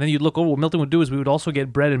 And then you'd look over. What Milton would do is we would also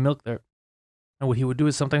get bread and milk there. And what he would do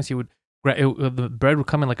is sometimes he would, the bread would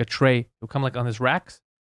come in like a tray. It would come like on his racks.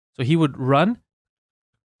 So he would run,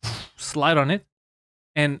 slide on it.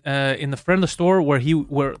 And in the front of the store where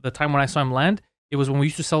the time when I saw him land, it was when we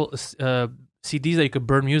used to sell CDs that you could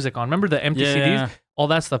burn music on. Remember the empty CDs? All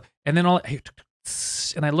that stuff. And then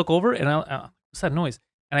and I look over and what's that noise?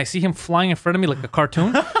 And I see him flying in front of me like a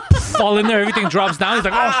cartoon. Fall in there, everything drops down. He's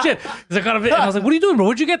like, oh shit. He's like, and I was like, what are you doing, bro?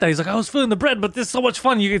 Where'd you get that? He's like, I was feeling the bread, but this is so much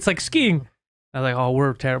fun. It's like skiing. I was like, oh,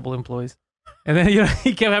 we're terrible employees. And then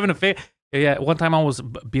he kept having a face. Yeah, one time I was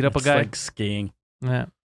beat up a guy. Like skiing. Yeah.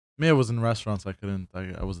 Me, I was in restaurants. I couldn't.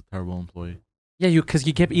 I was a terrible employee. Yeah, because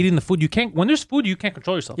you kept eating the food. You can't. When there's food, you can't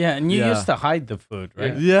control yourself. Yeah, and you used to hide the food,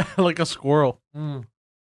 right? Yeah, like a squirrel. Mm.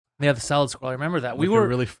 Yeah, the salad squirrel. I remember that. Like we were a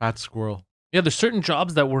really fat squirrel. Yeah, there's certain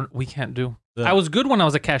jobs that we can't do. Yeah. I was good when I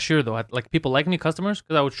was a cashier though. Like people like me, customers,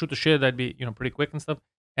 because I would shoot the shit. I'd be pretty quick and stuff.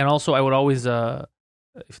 And also, I would always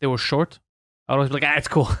if they were short, I'd always be like, it's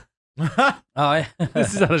cool. Oh, yeah.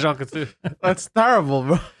 This is out of Jean Coutu. That's terrible,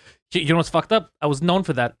 bro. You know what's fucked up? I was known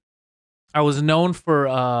for that. I was known for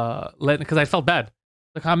letting, because I felt bad.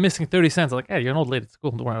 Like, I'm missing 30 cents. I'm like, hey, you're an old lady. It's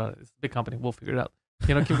cool. Don't worry about it. It's a big company. We'll figure it out.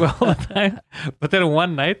 Keep going all the time. But then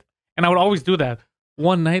one night, and I would always do that.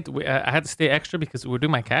 One night, I had to stay extra because we were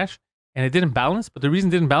doing my cash, and it didn't balance. But the reason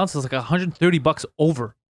it didn't balance is like $130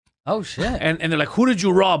 over. Oh, shit. And they're like, who did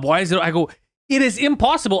you rob? Why is it? I go, it is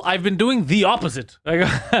impossible. I've been doing the opposite. I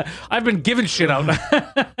go, I've been giving shit out.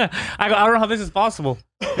 I go, I don't know how this is possible.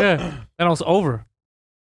 Yeah. And I was over.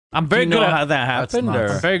 I'm very good at how that happened.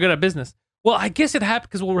 I'm very good at business. Well, I guess it happened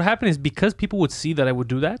because what would happen is because people would see that I would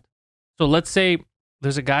do that. So let's say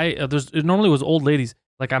there's a guy. It normally was old ladies.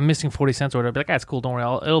 Like I'm missing 40 cents or whatever. I'd be like, it's cool. Don't worry.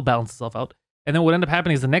 It'll balance itself out. And then what ended up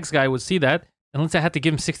happening is the next guy would see that, and let's say I had to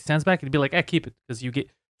give him 60 cents back. He'd be like, keep it because you get.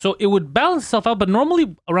 So it would balance itself out. But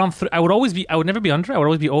normally around I would never be under. I would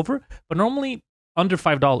always be over. But normally under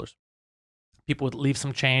 $5. People would leave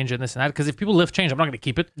some change and this and that. Because if people leave change, I'm not going to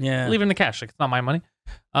keep it. Yeah. Leave it in the cash. Like it's not my money.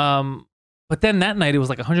 But then that night it was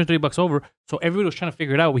like $130 over. So everybody was trying to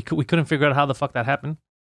figure it out. We couldn't figure out how the fuck that happened.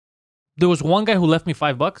 There was one guy who left me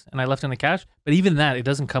 $5 and I left in the cash. But even that, it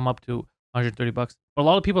doesn't come up to $130. But a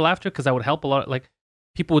lot of people after, because I would help a lot. Like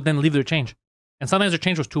people would then leave their change. And sometimes their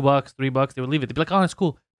change was $2, $3. They would leave it. They'd be like, oh, it's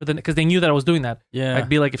cool. But then because they knew that I was doing that. Yeah. I'd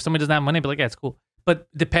be like, if somebody doesn't have money, I'd be like, yeah, it's cool. But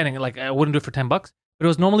depending, like I wouldn't do it for $10. But it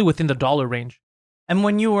was normally within the dollar range. And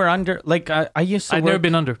when you were under, like I used to I'd never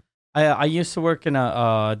been under. I used to work in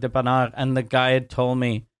a dépanneur, and the guy had told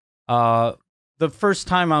me the first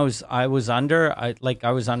time I was under, I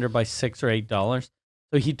was under by $6 or $8.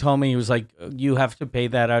 So he told me, he was like, you have to pay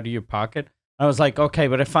that out of your pocket. I was like, okay,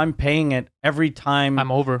 but if I'm paying it every time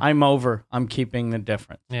I'm over, I'm keeping the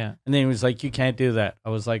difference. Yeah. And then he was like, you can't do that. I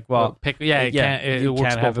was like, well, it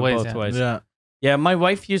works both ways. Yeah. Yeah, my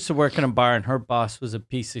wife used to work in a bar, and her boss was a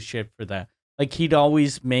piece of shit for that. Like he'd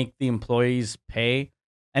always make the employees pay,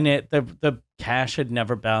 and the cash had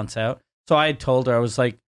never balanced out. So I had told her, I was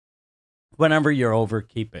like, whenever you're over,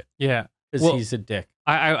 keep it. Yeah, because he's a dick.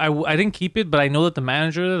 I didn't keep it, but I know that the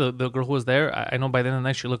manager, the girl who was there, I know by the end of the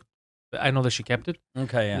night I know that she kept it.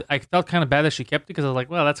 Okay, yeah. I felt kind of bad that she kept it because I was like,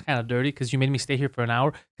 well, that's kind of dirty because you made me stay here for an hour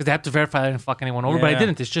because they have to verify I didn't fuck anyone over, but I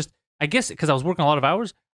didn't. It's just, I guess, because I was working a lot of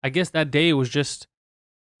hours. I guess that day it was just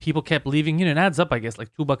people kept leaving. It adds up. I guess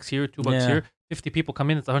like $2 here, $2 here. 50 people come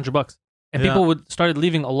in, it's $100, and people started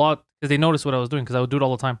leaving a lot because they noticed what I was doing because I would do it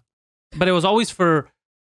all the time. But it was always for,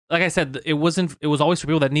 like I said, it was always for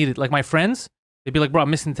people that needed. Like my friends, They'd be like, bro, I'm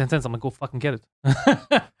missing 10 cents. I'm like, go fucking get it.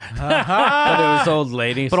 But it was old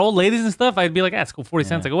ladies. But old ladies and stuff, I'd be like, it's cool, 40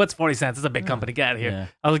 cents. Yeah. I go, what's 40 cents? It's a big company. Get out of here. Yeah.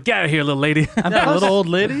 I was like, get out of here, little lady. Yeah, a little old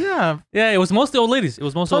lady. Yeah. Yeah, it was mostly old ladies. It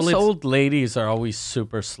was mostly old Plus, ladies. old ladies are always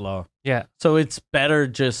super slow. Yeah. So it's better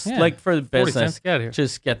just Yeah. like for the 40 business, cents, get out of here.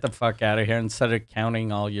 just get the fuck out of here instead of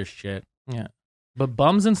counting all your shit. Yeah. But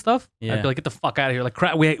bums and stuff, Yeah. I'd be like, get the fuck out of here. Like,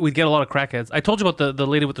 we'd get a lot of crackheads. I told you about the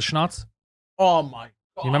lady with the schnapps. Oh my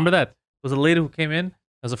god. You remember that? It was a lady who came in. It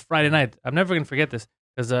was a Friday night. I'm never going to forget this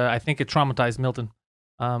because I think it traumatized Milton.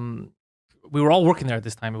 We were all working there at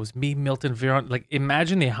this time. It was me, Milton, Viron. Like,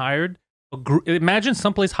 imagine they hired a group. Imagine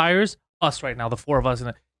someplace hires us right now, the four of us,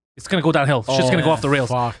 and it's going to go downhill. It's just going to go off the rails.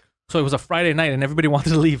 Fuck. So it was a Friday night, and everybody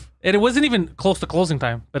wanted to leave. And it wasn't even close to closing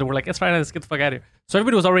time, but we're like, it's Friday night, let's get the fuck out of here. So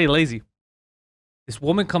everybody was already lazy. This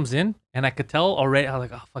woman comes in, and I could tell already. I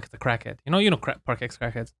was like, oh fuck, it's a crackhead. You know, Park X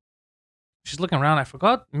crackheads. She's looking around. I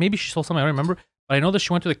forgot. Maybe she saw something. I don't remember. But I know that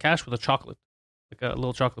she went to the cash with a chocolate, like a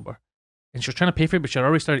little chocolate bar, and she was trying to pay for it, but she had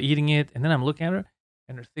already started eating it. And then I'm looking at her,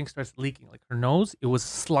 and her thing starts leaking. Like her nose, it was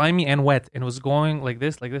slimy and wet, and it was going like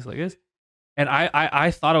this, like this, like this. And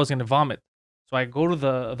I thought I was gonna vomit. So I go to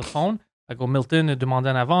the phone. I go, Milton, demande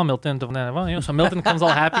un avant, Milton, demande un avant. You know, so Milton comes all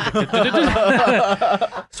happy.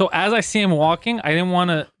 So as I see him walking, I didn't want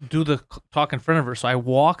to do the talk in front of her. So I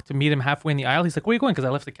walked to meet him halfway in the aisle. He's like, where are you going? Because I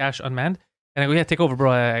left the cash unmanned. And I go, yeah, take over,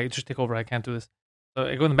 bro. I just take over. I can't do this. So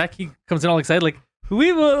I go in the back. He comes in all excited, like, so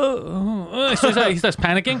he starts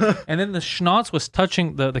panicking. And then the schnapps was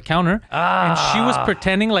touching the counter. And she was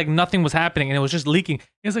pretending like nothing was happening. And it was just leaking.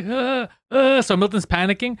 He's like, so Milton's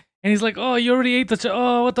panicking. And he's like, oh, you already ate the,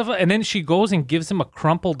 what the fuck? And then she goes and gives him a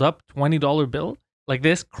crumpled up $20 bill. Like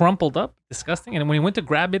this, crumpled up, disgusting. And when he went to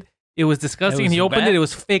grab it, it was disgusting. And he opened it, it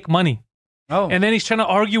was fake money. Oh. And then he's trying to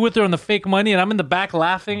argue with her on the fake money. And I'm in the back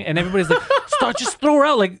laughing. And everybody's like, just throw her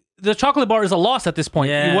out. Like, the chocolate bar is a loss at this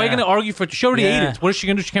point. Yeah. Why are you going to argue for it? She already ate it. What is she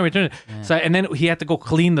going to do? She can't return it. Yeah. So, and then he had to go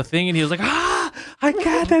clean the thing. And he was like, I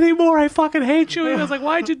can't anymore. I fucking hate you. And I was like,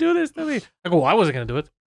 why'd you do this to me? I go, well, I wasn't going to do it.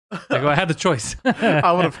 I go, I had the choice.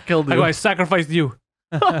 I would have killed you. I go, I sacrificed you.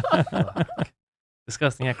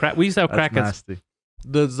 Disgusting. Yeah, crack. We used to have That's crackheads. nasty.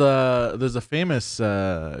 There's a famous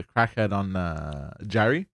crackhead on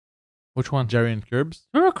Jerry. Which one? Jerry and Curbs.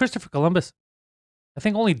 Remember Christopher Columbus? I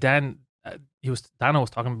think only Dano was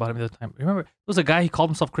talking about him the other time. Remember, there was a guy, he called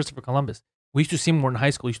himself Christopher Columbus. We used to see him more in high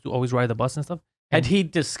school. He used to always ride the bus and stuff. Had he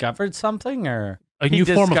discovered something or A new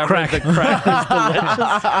form of crack. The crack was delicious.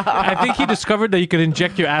 I think he discovered that you could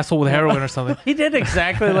inject your asshole with heroin or something. He did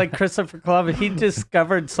exactly like Christopher Columbus. He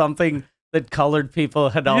discovered something that colored people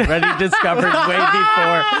had already discovered way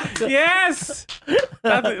before. Yes!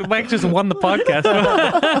 Mike just won the podcast.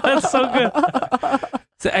 That's so good.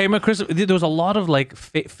 So, I remember there was a lot of like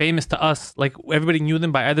famous to us, like everybody knew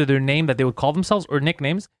them by either their name that they would call themselves or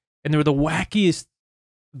nicknames, and they were the wackiest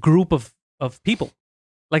group of people.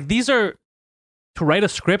 Like these are, to write a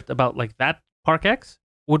script about like that Park X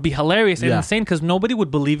would be hilarious and insane because nobody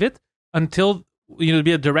would believe it until it'd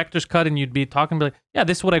be a director's cut and you'd be talking like, yeah,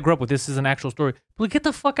 this is what I grew up with. This is an actual story. But like, get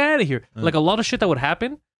the fuck out of here. Like a lot of shit that would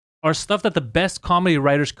happen are stuff that the best comedy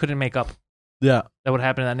writers couldn't make up. Yeah. That would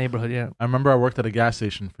happen in that neighborhood, yeah. I remember I worked at a gas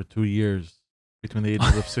station for 2 years between the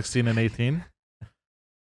ages of 16 and 18.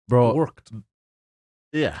 Bro. Worked.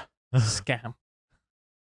 Yeah. Scam. What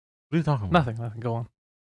are you talking about? Nothing. Go on.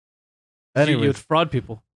 Anyways, You'd fraud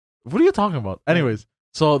people. what are you talking about? Anyways,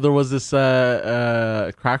 so there was this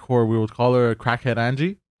crack whore. We would call her Crackhead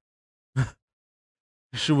Angie.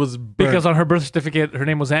 She was Because on her birth certificate, her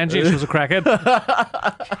name was Angie and she was a crackhead.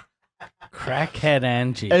 Crackhead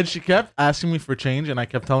Angie. And she kept asking me for change, and I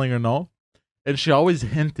kept telling her no. And she always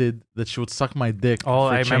hinted that she would suck my dick. Oh,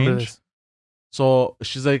 for I change. remember this. So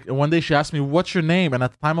she's like, one day she asked me, "What's your name?" And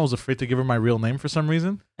at the time, I was afraid to give her my real name for some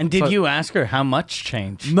reason. And did So- you ask her how much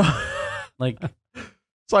change? No. Like,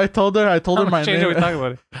 So I told her How my much change are we name. talking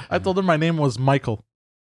about? I told her my name was Michael.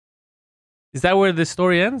 Is that where the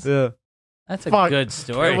story ends? Yeah. that's a Fuck. good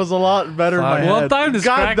story. It was a lot better in my One head. time this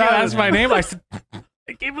God crackhead damn asked it. my name. I said,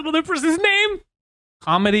 I gave another person's name.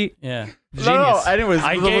 Comedy yeah. genius. No, anyways.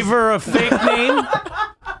 I there gave was- her a fake name.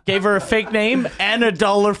 Gave her a fake name and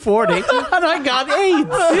 $1.40, and I got AIDS.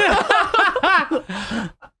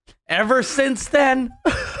 Ever since then,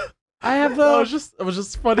 I have No, it was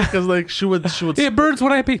just funny because like she would It burns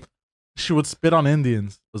when I pee. she would spit on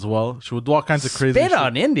Indians as well. She would do all kinds of crazy spit shit.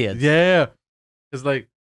 on Indians. Yeah. Because like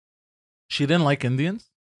she didn't like Indians.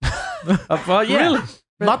 Well, yeah. Really?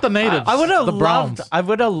 Not the natives. I would have the Browns. loved. I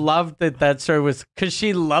would have loved that story was because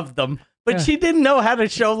she loved them, But she didn't know how to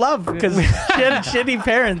show love because she had shitty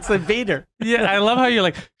parents that beat her. Yeah, I love how you're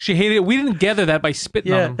like, she hated it. We didn't gather that by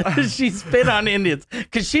spitting on them. She spit on Indians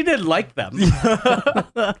because she didn't like them.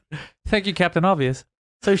 Thank you, Captain Obvious.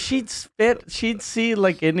 So she'd see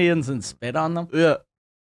like Indians and spit on them. Yeah.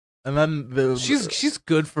 And then she's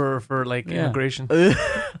good for like immigration.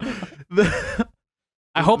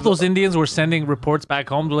 I hope those Indians were sending reports back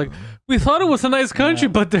home. They're like, we thought it was a nice country,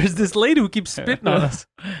 but there's this lady who keeps spitting on us.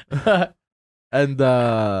 And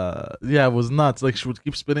it was nuts. Like she would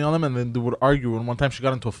keep spitting on them, and then they would argue. And one time she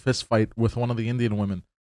got into a fist fight with one of the Indian women.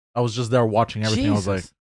 I was just there watching everything. Jesus. I was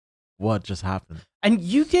like, "What just happened?" And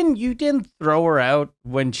you didn't throw her out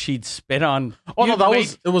when she'd spit on. Oh no,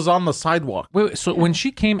 it was on the sidewalk. Wait, so when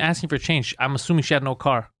she came asking for change, I'm assuming she had no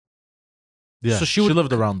car. Yeah, so she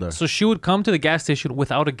lived around there. So she would come to the gas station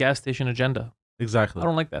without a gas station agenda. Exactly. I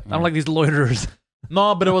don't like that. I don't like these loiterers.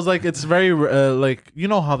 No, but it was like, it's very like, you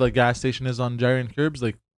know how the gas station is on Jerry and Curbs,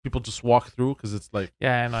 like people just walk through because it's like,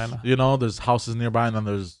 yeah, I know. You know, there's houses nearby and then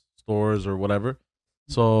there's stores or whatever.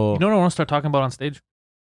 So you know what I want to start talking about on stage?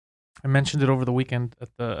 I mentioned it over the weekend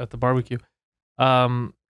at the barbecue,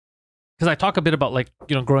 because I talk a bit about like,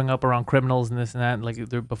 you know, growing up around criminals and this and that, and like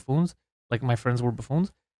they're buffoons. Like my friends were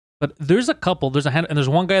buffoons. But there's a couple, there's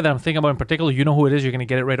one guy that I'm thinking about in particular. You know who it is. You're gonna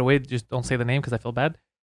get it right away. Just don't say the name because I feel bad.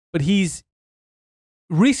 But he's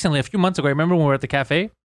recently, a few months ago, I remember when we were at the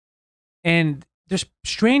cafe, and there's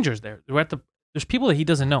strangers there. There's people that he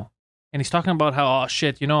doesn't know, and he's talking about how, oh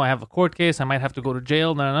shit, you know, I have a court case, I might have to go to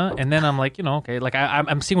jail, and then I'm like, you know, okay, like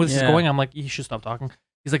I'm seeing where this is going. I'm like, you should stop talking.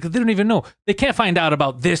 He's like, they don't even know. They can't find out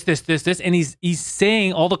about this, and he's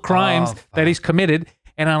saying all the crimes that he's committed.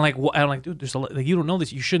 And I'm like, dude, there's like, you don't know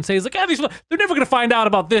this. You shouldn't say. He's like, they're never gonna find out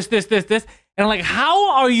about this. And I'm like,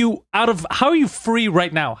 how are you free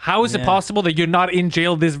right now? How is it possible that you're not in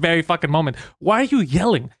jail this very fucking moment? Why are you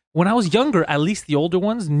yelling? When I was younger, at least the older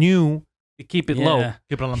ones knew to keep it low.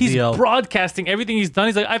 Keep it on He's DL. broadcasting everything he's done.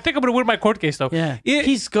 He's like, I think I'm gonna win my court case though. Yeah,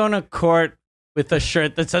 he's going to court with a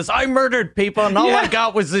shirt that says "I murdered people," and all I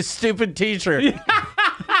got was this stupid T-shirt.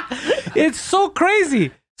 It's so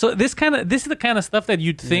crazy. So this is the kind of stuff that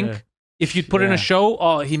you'd think if you'd put in a show,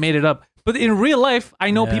 oh, he made it up. But in real life, I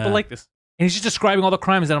know people like this. And he's just describing all the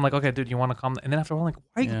crimes, and I'm like, okay, dude, you want to come? And then after a while, I'm like,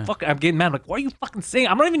 why are you fucking? I'm getting mad. I'm like, why are you fucking saying?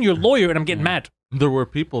 I'm not even your lawyer, and I'm getting mad. There were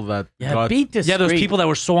people that be discreet. Yeah, there was people that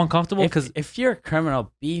were so uncomfortable because if you're a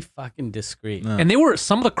criminal, be fucking discreet. And they were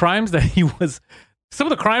some of the crimes that he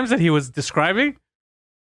was describing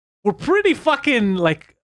were pretty fucking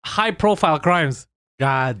like high profile crimes.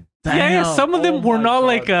 God. Damn. Yeah, some of them were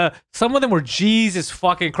not God. Some of them were Jesus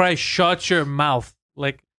fucking Christ, shut your mouth.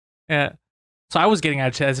 Like, yeah. So I was getting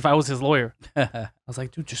at it as if I was his lawyer. I was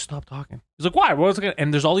like, dude, just stop talking. He's like, why?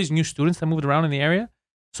 And there's all these new students that moved around in the area.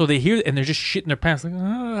 So they hear and they're just shitting their pants. Like,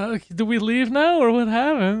 oh, do we leave now or what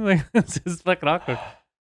happened? Like, it's just fucking awkward.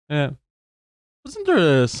 Yeah. Wasn't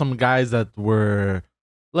there some guys that were,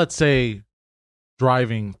 let's say,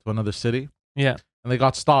 driving to another city? Yeah. And they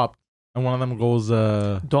got stopped. And one of them goes,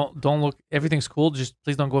 Don't look. Everything's cool. Just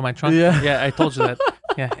please don't go in my trunk. Yeah. Yeah, I told you that.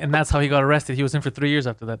 Yeah, and that's how he got arrested. He was in for 3 years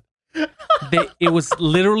after that. It was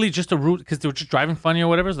literally just a route because they were just driving funny or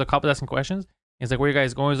whatever. So the cop was asking questions. He's like, "Where you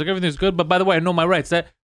guys going?" He's like, "Everything's good, but by the way, I know my rights. That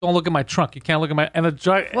don't look at my trunk. You can't look at my." And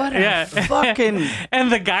the what a fucking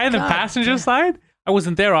and the guy in the passenger side. I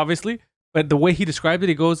wasn't there, obviously, but the way he described it,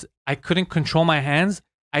 he goes, "I couldn't control my hands.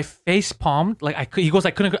 I face palmed. Like he goes,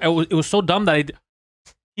 I couldn't. It was so dumb that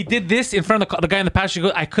he did this in front of the guy in the passenger. He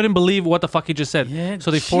goes, I couldn't believe what the fuck he just said. Yeah,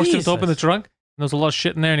 so they forced him to open the trunk. And there was a lot of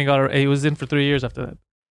shit in there, and he was in for 3 years after that.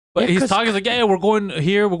 But he's talking, he's like, yeah, we're going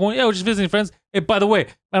here. We're just visiting friends. Hey, by the way,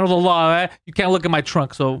 I know the law. You can't look at my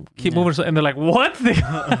trunk, so keep moving. And they're like, what?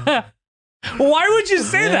 Why would you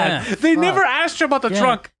say that? They never asked you about the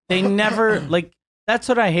trunk. They never, like, that's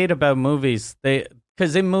what I hate about movies.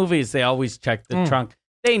 Because in movies, they always check the trunk.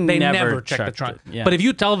 They never check the trunk. Yeah. But if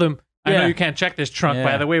you tell them, I know you can't check this trunk,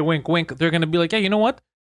 by the way, wink, wink, they're going to be like, yeah, you know what?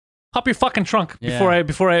 Pop your fucking trunk before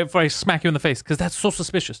I smack you in the face, because that's so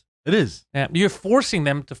suspicious. It is. Yeah, you're forcing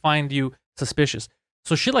them to find you suspicious.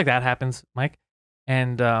 So shit like that happens, Mike.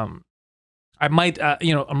 And I might,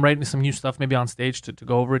 I'm writing some new stuff maybe on stage to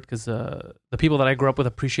go over it, because the people that I grew up with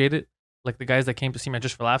appreciate it. Like the guys that came to see me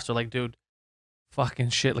Just for Laughs are like, dude, fucking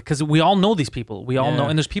shit. Like, because we all know these people. We all know,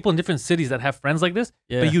 and there's people in different cities that have friends like this,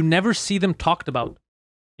 but you never see them talked about.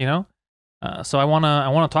 You know. So I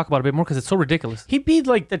wanna talk about it a bit more because it's so ridiculous. He'd be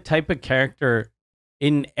like the type of character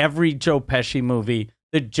in every Joe Pesci movie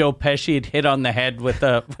that Joe Pesci had hit on the head with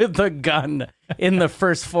a gun in the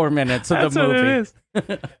first 4 minutes of the movie.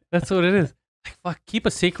 That's what it is. Like, fuck, keep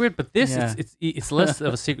a secret, but this it's less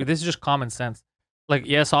of a secret. This is just common sense. Like,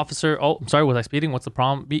 yes, officer. Oh, I'm sorry. Was I speeding? What's the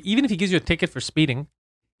problem? Even if he gives you a ticket for speeding,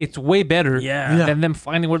 it's way better than them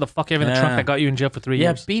finding where the fuck you have in the trunk that got you in jail for 3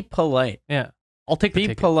 years. Yeah, be polite. Yeah. I'll take the Be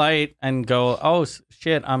ticket. polite and go, oh,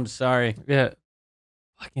 shit, I'm sorry. Yeah.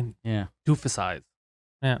 Fucking doofus eyes.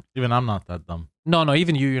 Even I'm not that dumb. No,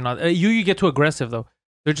 even you're not. You get too aggressive, though.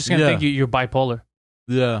 They're just going to think you're bipolar.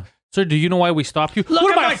 Yeah. Sir, do you know why we stopped you? Look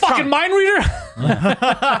what at am I, my a fucking mind reader?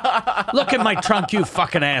 Look at my trunk, you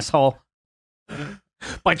fucking asshole.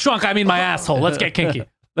 By trunk, I mean my asshole. Let's get kinky.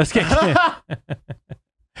 Let's get kinky.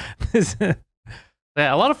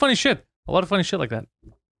 Yeah, a lot of funny shit. A lot of funny shit like that.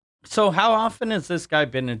 So how often has this guy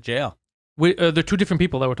been in jail? They're two different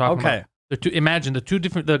people that we're talking about. Okay. Imagine the two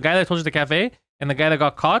different, the guy that told you the cafe and the guy that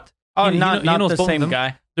got caught. Oh, he not knows the both of same them.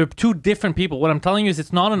 guy. They're two different people. What I'm telling you is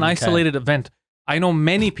it's not an isolated event. I know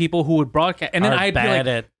many people who would broadcast, and then I'd be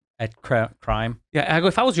like, at crime. yeah, I go,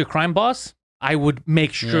 if I was your crime boss, I would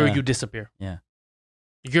make sure you disappear. Yeah.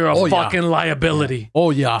 You're a fucking liability.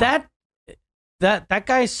 Oh yeah. That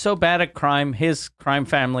guy's so bad at crime, his crime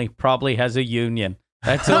family probably has a union.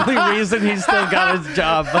 That's the only reason he's still got his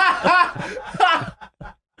job.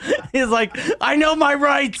 He's like, I know my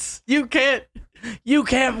rights. You can't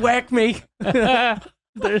whack me.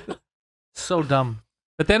 So dumb.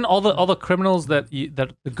 But then all the criminals that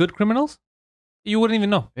the good criminals, you wouldn't even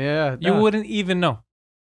know. Yeah. You wouldn't even know,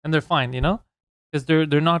 and they're fine, you know, because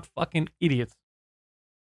they're not fucking idiots.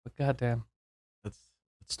 But goddamn,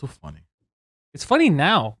 it's too funny. it's funny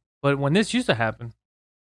now, but when this used to happen,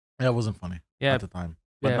 Yeah, it wasn't funny Yeah. at the time.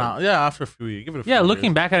 But Yeah. now, after a few years, give it a few yeah, years.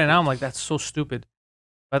 looking back at it now, I'm like, that's so stupid.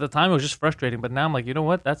 At the time, it was just frustrating, but now I'm like, you know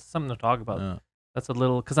what? That's something to talk about. Yeah. That's a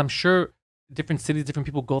little, because I'm sure different cities, different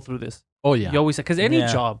people go through this. Oh yeah. You always say, because any Yeah.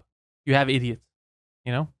 job, you have idiots,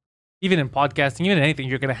 you know? Even in podcasting, even in anything,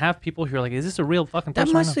 you're going to have people who are like, is this a real fucking That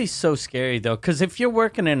person? must be so scary, though, because if you're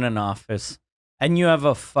working in an office and you have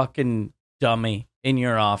a fucking dummy in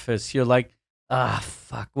your office, you're like,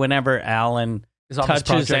 fuck. Whenever Alan Is on this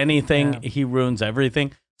touches project. anything, Yeah. he ruins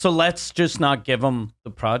everything. So let's just not give him the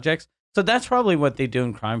projects. So that's probably what they do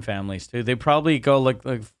in crime families, too. They probably go like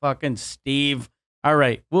fucking Steve. All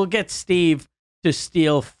right, we'll get Steve to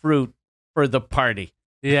steal fruit for the party.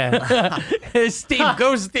 Yeah. Steve,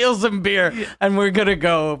 go steal some beer, and we're going to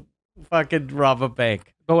go fucking rob a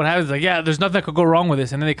bank. But what happens is like, yeah, there's nothing that could go wrong with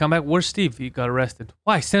this. And then they come back, where's Steve? He got arrested.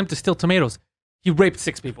 Why? Sent him to steal tomatoes. He raped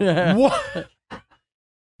 6 people. What?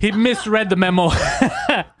 He misread the memo.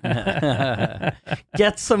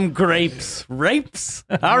 Get some grapes. Rapes?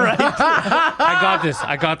 All right. I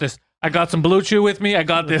got this. I got some Blue Chew with me. I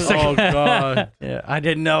got this. Oh god. Yeah, I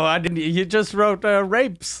didn't know. You just wrote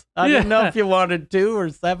rapes. I didn't know if you wanted 2 or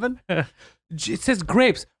 7. It says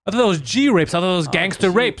grapes. I thought that was G rapes. I thought that was gangster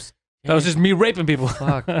rapes. That was just me raping people.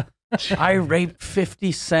 Fuck. I raped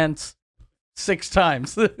 50 cents 6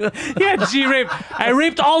 times. Yeah, G rape. I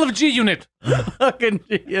raped all of G Unit. Fucking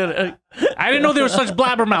I didn't know they were such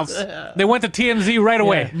blabbermouths. They went to TMZ right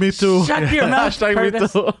away. Me too. Shut your mouth, Hashtag me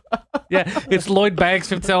Curtis. too. Yeah, it's Lloyd Banks,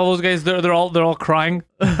 50 all those guys. They're all crying.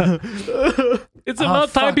 It's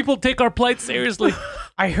about time fuck. people take our plight seriously.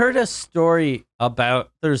 I heard a story about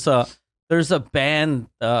there's a band,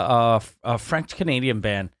 a French Canadian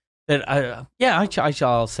band that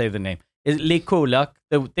I'll say the name. Les Colocs.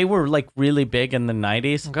 They were like really big in the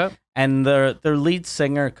 90s, Okay. and their lead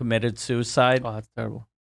singer committed suicide. Oh, that's terrible.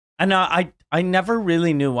 And I never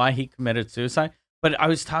really knew why he committed suicide, but I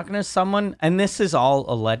was talking to someone, and this is all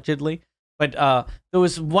allegedly, but there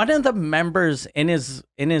was one of the members in his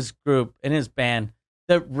group, in his band,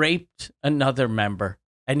 that raped another member,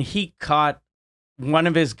 and he caught one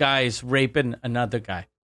of his guys raping another guy.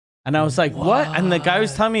 And I was like, what? And the guy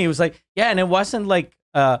was telling me, he was like, yeah, and it wasn't like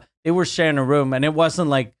they were sharing a room, and it wasn't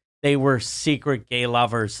like they were secret gay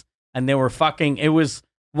lovers, and they were fucking, it was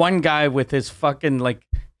one guy with his fucking, like,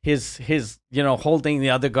 his holding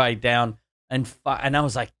the other guy down, and I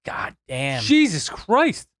was like, god damn. Jesus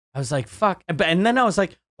Christ. I was like, fuck. And then I was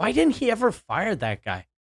like, why didn't he ever fire that guy?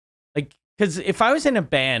 Like, because if I was in a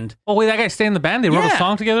band. Oh, wait, that guy stayed in the band? They wrote a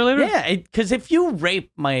song together later? Yeah, because if you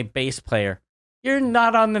rape my bass player, you're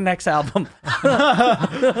not on the next album.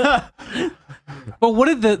 But what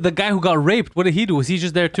did the guy who got raped, what did he do? Was he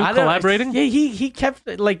just there too, collaborating? Yeah, he kept,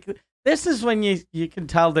 like, this is when you can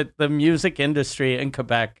tell that the music industry in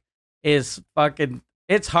Quebec is fucking,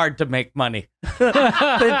 it's hard to make money.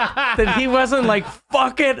 that he wasn't like,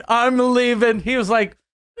 fuck it, I'm leaving. He was like,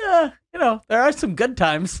 there are some good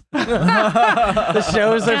times. The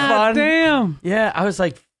shows are fun. Damn. Yeah, I was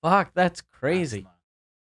like, fuck, that's crazy.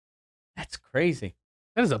 That's crazy.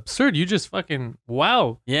 That is absurd. You just fucking,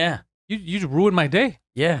 wow. Yeah. You just ruined my day.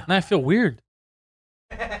 Yeah. And I feel weird.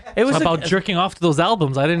 It was It's about jerking off to those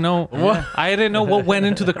albums. I didn't know. I didn't know what went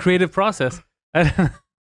into the creative process.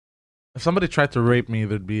 If somebody tried to rape me,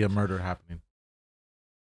 there'd be a murder happening.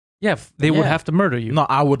 Yeah, they would have to murder you. No,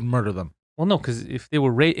 I would murder them. Well, no, because if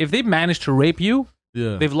they managed to rape you,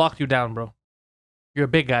 Yeah. they've locked you down, bro. You're a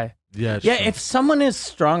big guy. Yeah. Yeah, true. if someone is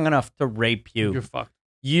strong enough to rape you, You're fucked.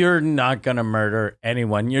 you're not gonna murder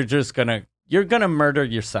anyone. You're gonna murder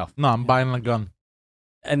yourself, No, I'm buying a gun.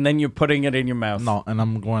 and then you're putting it in your mouth. No, and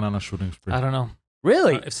I'm going on a shooting spree. I don't know.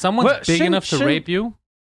 Really? If someone's Well, big shouldn't- enough to shouldn't- rape you,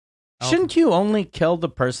 Shouldn't you only kill the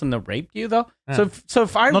person that raped you though? Yeah. So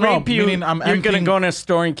if I No, rape you, meaning I'm you're gonna emptying- go in a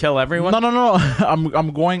store and kill everyone. No.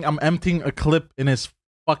 I'm emptying a clip in his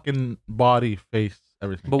fucking body, face,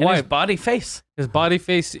 everything. but And why? his body face. His body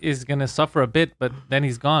face is gonna suffer a bit, but then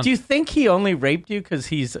he's gone. Do you think he only raped you because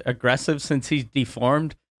he's aggressive since he's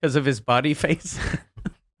deformed because of his body face?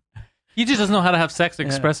 He just doesn't know how to have sex to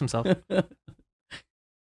express himself.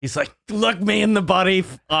 He's like, look me in the body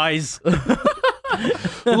eyes.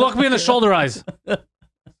 Look me in the shoulder eyes.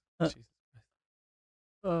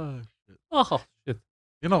 Oh, shit. Oh shit!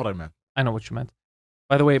 You know what I meant. I know what you meant.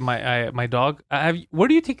 By the way, my dog. Where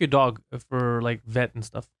do you take your dog for like vet and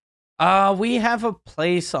stuff? We have a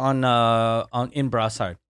place on in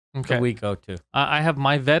Brossard Okay. that we go to. I have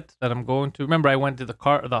my vet that I'm going to. Remember, I went to the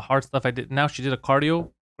heart stuff. I did. Now she did a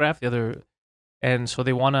cardiograph the other, and so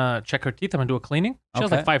they want to check her teeth. I'm gonna do a cleaning. She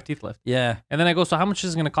has Okay. like 5 teeth left. Yeah. And then I go, so how much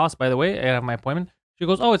is it gonna cost? By the way, I have my appointment. She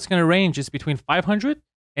goes, oh, it's gonna range. It's between $500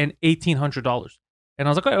 and $1,800. And I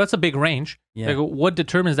was like, oh, that's a big range. Yeah. I go, what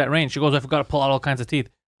determines that range? She goes, I forgot to pull out all kinds of teeth.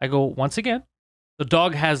 I go, once again, the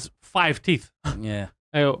dog has 5 teeth. Yeah.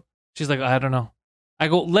 I go, she's like, I don't know. I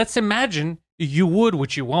go, let's imagine you would,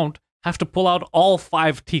 which you won't, have to pull out all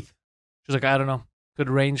 5 teeth. She's like, I don't know. Could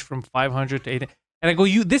range from 500 to 8. And I go,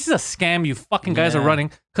 this is a scam you fucking guys are Yeah.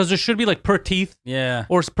 running, because there should be like per teeth Yeah.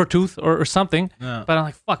 or per tooth or something. Yeah. But I'm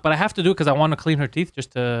like, fuck, but I have to do it because I want to clean her teeth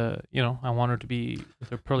just to, I want her to be with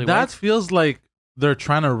her pearly That whites. feels like they're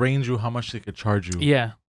trying to range you how much they could charge you.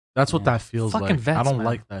 Yeah. That's what Yeah. that feels Fucking like. vets, I don't man.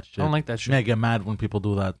 like that shit. I don't like that shit. I get mad when people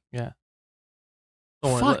do that. Yeah.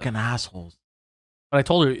 Don't worry. Fucking assholes. But I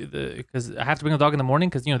told her, because I have to bring the dog in the morning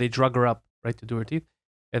because, they drug her up, right, to do her teeth.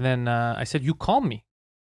 And then I said, you call me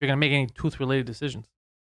if you're going to make any tooth-related decisions.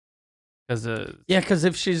 Because, Yeah, because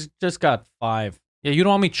if she's just got 5. yeah, you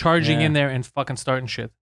don't want me charging Yeah. in there and fucking starting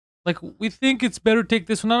shit. Like, we think it's better to take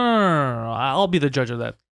this one. No. I'll be the judge of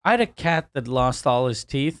that. I had a cat that lost all his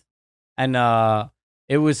teeth, and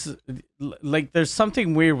it was like there's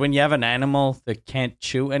something weird when you have an animal that can't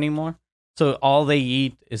chew anymore. So all they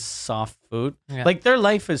eat is soft food. Yeah. Like their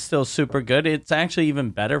life is still super good. It's actually even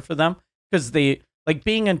better for them because they like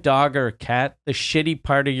being a dog or a cat. The shitty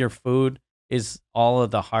part of your food is all of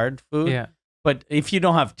the hard food. Yeah. But if you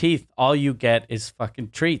don't have teeth, all you get is fucking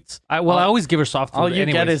treats. I always give her soft food. All you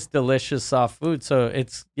get anyways. is delicious soft food. So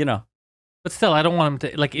it's But still, I don't want him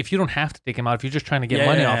to, like, if you don't have to take him out, if you're just trying to get Yeah,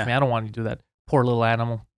 money yeah, off yeah. me, I don't want you to do that. Poor little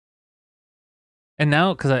animal. And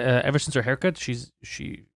now, because ever since her haircut, she's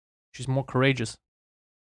more courageous.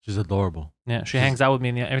 She's adorable. Yeah, she hangs out with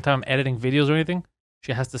me. Every time I'm editing videos or anything,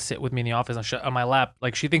 she has to sit with me in the office on my lap.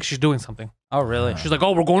 Like, she thinks she's doing something. Oh really? She's like,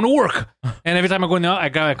 oh, we're going to work. And every time I go in I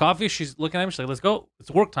got my coffee, she's looking at me. She's like, let's go. It's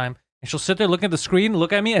work time. And she'll sit there looking at the screen,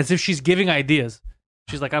 look at me as if she's giving ideas.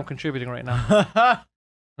 She's like, I'm contributing right now.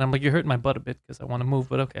 And I'm like, you're hurting my butt a bit because I want to move,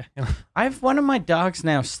 but okay. I've one of my dogs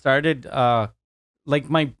now started like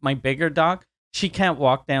my bigger dog. She can't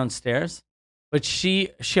walk downstairs, but she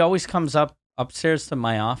always comes upstairs to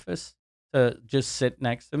my office to just sit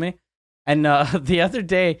next to me. And the other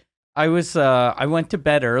day I went to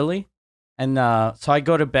bed early, and so I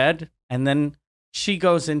go to bed, and then she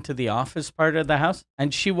goes into the office part of the house,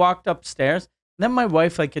 and she walked upstairs. And then my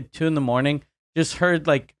wife, like at 2 a.m, just heard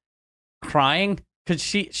like crying. Because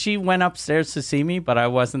she went upstairs to see me, but I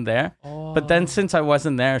wasn't there. But then since I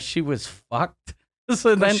wasn't there, she was fucked.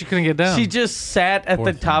 So then she couldn't get down. she just sat at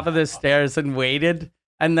Poor the top of the stairs and waited.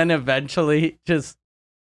 And then eventually just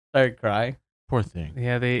started crying. Poor thing.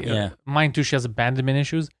 Yeah, Yeah. mine too. She has abandonment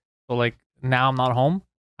issues. So like now I'm not home.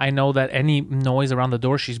 I know that any noise around the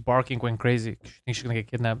door, she's barking, going crazy. She thinks she's gonna get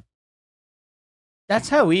kidnapped. That's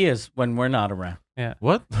how he is when we're not around.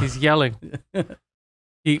 What? He's yelling.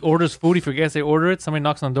 He orders food. He forgets they order it. Somebody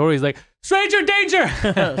knocks on the door. He's like, "Stranger danger!"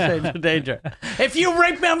 Stranger danger. If you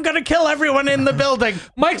rape me, I'm going to kill everyone in the building.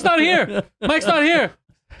 Mike's not here. Mike's not here.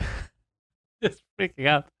 Just freaking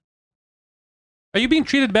out. Are you being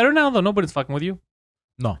treated better now, though? Nobody's fucking with you.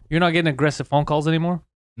 No. You're not getting aggressive phone calls anymore.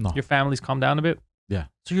 No. Your family's calmed down a bit. Yeah.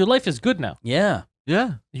 So your life is good now. Yeah.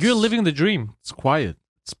 Yeah. You're living the dream. It's quiet.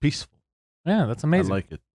 It's peaceful. Yeah, that's amazing. I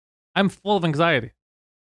like it. I'm full of anxiety.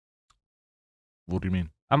 What do you mean?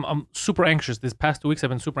 I'm super anxious. This past 2 weeks, I've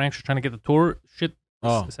been super anxious trying to get the tour shit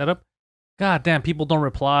set up. God damn, people don't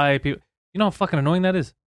reply. People, you know how fucking annoying that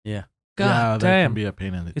is? Yeah. God that damn. can be a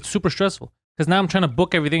pain in it. It's super stressful. Because now I'm trying to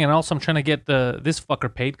book everything, and also I'm trying to get this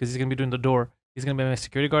fucker paid because he's going to be doing the door. He's going to be my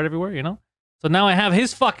security guard everywhere, you know? So now I have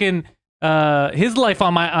his fucking, his life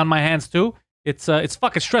on my hands too. It's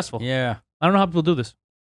fucking stressful. Yeah. I don't know how people do this.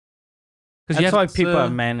 That's why people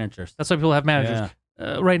have managers. That's why people have managers.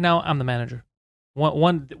 Yeah. Right now, I'm the manager.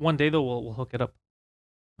 One day though, we'll hook it up.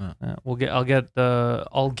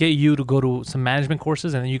 I'll get you to go to some management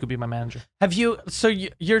courses, and then you could be my manager. Have you? So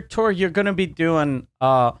your tour, you're going to be doing.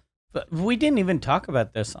 We didn't even talk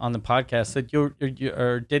about this on the podcast. That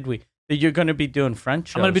or did we? That you're going to be doing French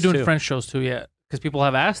shows. I'm going to be doing too. French shows too. Yeah, because people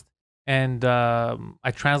have asked, and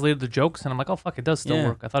I translated the jokes, and I'm like, oh fuck, it does still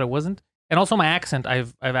work. I thought it wasn't, and also my accent.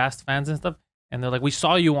 I've asked fans and stuff. And they're like, we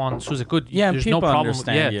saw you on Suzekut. Yeah, there's people no problem.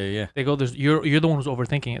 Understand. Yeah. They go, you're the one who's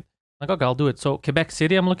overthinking it. I'm like, okay, I'll do it. So Quebec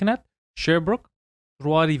City, I'm looking at Sherbrooke,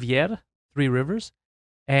 Trois-Rivières, Three Rivers,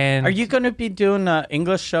 and are you going to be doing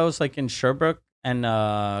English shows like in Sherbrooke and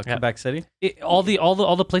Quebec City? All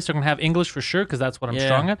the places are going to have English for sure because that's what I'm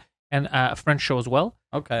strong at, and a French show as well.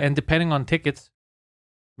 Okay. And depending on tickets,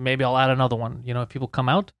 maybe I'll add another one. You know, if people come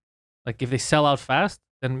out, like if they sell out fast,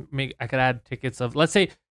 then maybe I could add tickets of, let's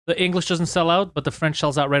say, the English doesn't sell out, but the French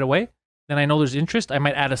sells out right away, then I know there's interest. I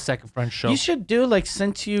might add a second French show. You should do, like,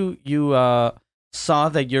 since you saw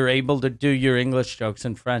that you're able to do your English jokes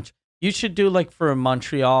in French, you should do, like, for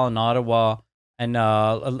Montreal and Ottawa, and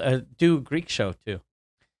do a Greek show, too.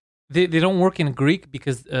 They don't work in Greek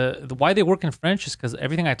because why they work in French is because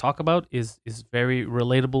everything I talk about is very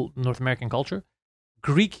relatable North American culture.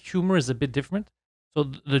 Greek humor is a bit different.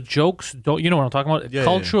 So the jokes don't, you know what I'm talking about?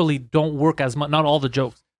 Culturally don't work as much, not all the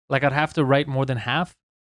jokes. Like I'd have to write more than half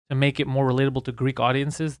to make it more relatable to Greek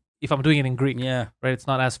audiences if I'm doing it in Greek. Yeah. Right? It's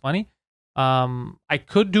not as funny. I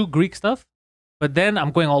could do Greek stuff, but then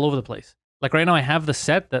I'm going all over the place. Like right now I have the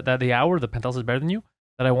set that the hour, the Pentelis is better than you,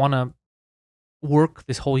 that I want to work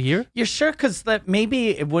this whole year. You're sure? Because that maybe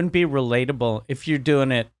it wouldn't be relatable if you're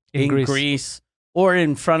doing it in Greece or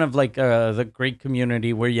in front of like the Greek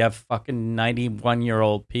community where you have fucking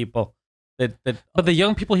 91-year-old people. But the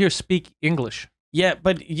young people here speak English. Yeah,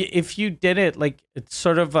 but if you did it, like, it's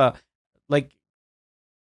sort of like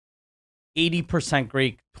 80%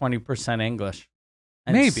 Greek, 20% English,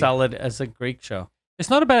 and maybe sell it as a Greek show. It's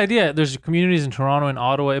not a bad idea. There's communities in Toronto and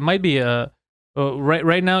Ottawa. It might be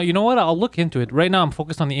right now. You know what? I'll look into it. Right now, I'm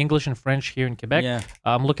focused on the English and French here in Quebec. Yeah.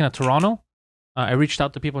 I'm looking at Toronto. I reached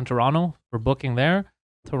out to people in Toronto for booking there,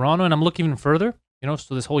 Toronto, and I'm looking even further. You know,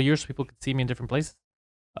 so this whole year, so people can see me in different places.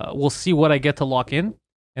 We'll see what I get to lock in.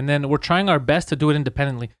 And then we're trying our best to do it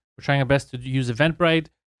independently. We're trying our best to use Eventbrite,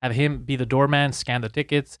 have him be the doorman, scan the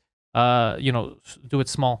tickets, do it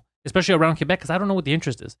small, especially around Quebec, because I don't know what the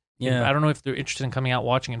interest is. Yeah. I don't know if they're interested in coming out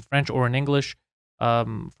watching in French or in English.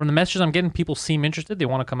 From the messages I'm getting, people seem interested. They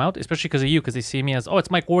want to come out, especially because of you, because they see me as, oh, it's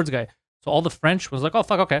Mike Ward's guy. So all the French was like, oh,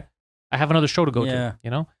 fuck, okay. I have another show to go to, you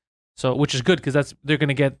know? So, which is good, because they're going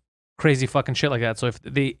to get crazy fucking shit like that. So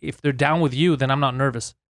if they're down with you, then I'm not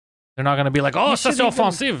nervous. They're not going to be like, oh, c'est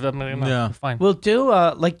offensive. Fine. We'll do,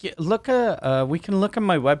 we can look at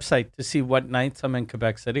my website to see what nights I'm in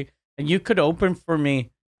Quebec City. And you could open for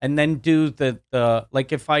me and then do the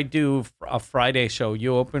like if I do a Friday show,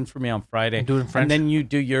 you open for me on Friday. Do it in French. And then you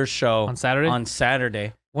do your show on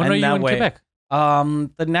Saturday. When and are you in Quebec?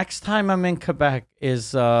 The next time I'm in Quebec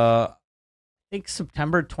is, I think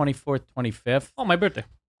September 24th, 25th. Oh, my birthday.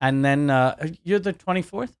 And then you're the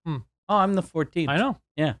 24th? Oh, I'm the 14th. I know.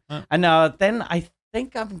 Yeah. And then I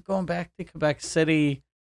think I'm going back to Quebec City,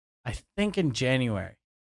 I think in January.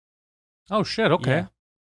 Oh, shit. Okay. Yeah.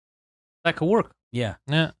 That could work. Yeah.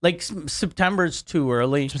 Yeah. Like September's too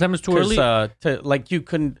early. September's too early? You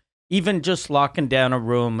couldn't, even just locking down a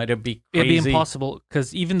room, it'd be crazy. It'd be impossible,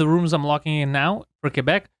 because even the rooms I'm locking in now for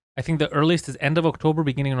Quebec, I think the earliest is end of October,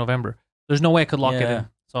 beginning of November. There's no way I could lock it in.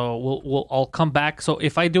 So I'll come back. So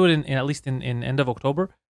if I do it in at least in end of October,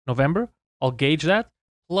 November, I'll gauge that.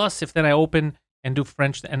 Plus, if then I open and do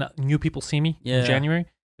French and new people see me in January,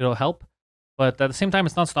 it'll help. But at the same time,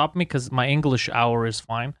 it's not stopping me because my English hour is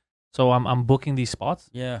fine. So I'm booking these spots.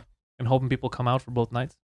 Yeah. And hoping people come out for both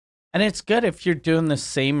nights. And it's good if you're doing the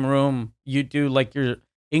same room. You do like your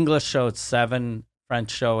English show at 7, French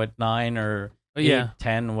show at 9, or 8,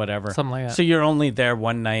 10, whatever. Something like that. So you're only there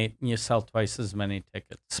one night and you sell twice as many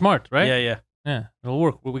tickets. Smart, right? Yeah. Yeah, it'll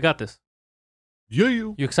work. We got this. Yeah.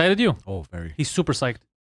 You excited? You? Oh, very. He's super psyched.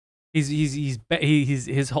 He's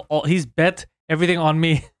bet everything on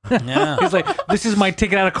me. Yeah. He's like, this is my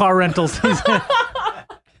ticket out of car rentals.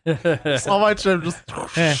 Saw my chip just.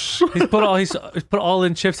 Yeah. He's put all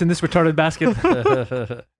in chips in this retarded basket.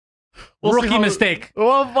 We'll see Rookie how- mistake.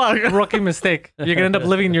 Oh fuck. Rookie mistake. You're gonna end up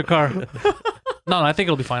living in your car. No, I think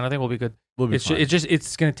it'll be fine. I think we'll be good. We'll be fine.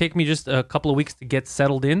 It's gonna take me just a couple of weeks to get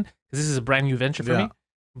settled in because this is a brand new venture for Yeah. me.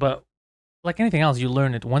 But like anything else, you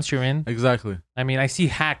learn it once you're in. Exactly. I mean, I see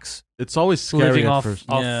hacks It's always scary living at off first.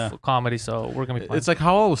 Yeah. comedy, so we're gonna be fine. It's like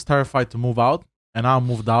how I was terrified to move out, and now I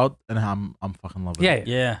moved out, and I'm fucking loving yeah, it.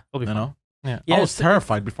 yeah, Yeah. it'll be You fine. know, Yeah. Yeah, I was it's-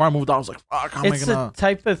 terrified before I moved out. I was like, "Fuck, how am I It's gonna?" the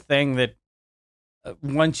type of thing that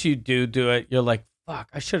once you do it, you're like, fuck,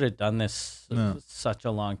 I should have done this Yeah. such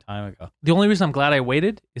a long time ago. The only reason I'm glad I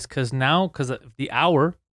waited is because now, because of the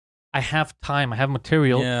hour, I have time, I have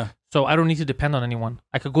material, Yeah. so I don't need to depend on anyone.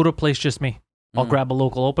 I could go to a place just me. I'll Mhm. grab a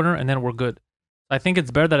local opener, and then we're good. I think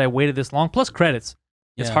it's better that I waited this long. Plus credits.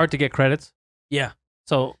 It's Yeah. hard to get credits. Yeah.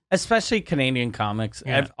 So Especially Canadian comics.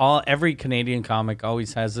 Yeah. Every Canadian comic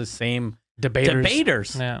always has the same debaters.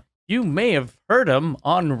 debaters. Yeah. You may have heard them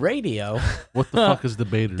on radio. What the fuck is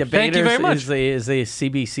debaters? Thank you very much. Is a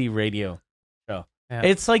CBC radio show. Yeah.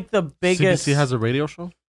 It's like the biggest. CBC has a radio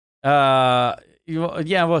show.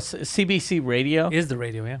 CBC radio. Is the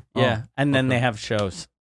radio, yeah. Yeah, and then okay. they have shows.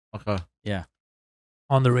 Okay,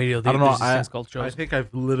 On the radio. I don't know. There's these things called I shows. think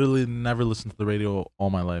I've literally never listened to the radio all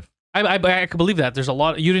my life. I can believe that. There's a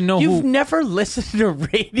lot. You didn't know You've who. never listened to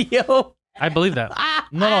radio? I believe that.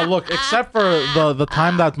 No, look. Except for the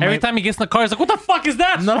time that Every time he gets in the car, he's like, what the fuck is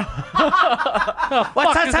that? No, What's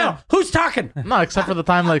fuck that is sound? Who's talking? no. Except for the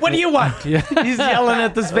time like. What do you want? Yeah. He's yelling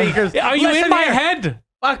at the speakers. Are you Listen in my here. head?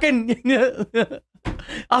 Fucking.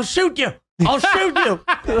 I'll shoot you. I'll shoot you.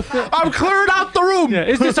 I'm clearing out the room. Yeah.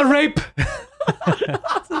 Is this a rape?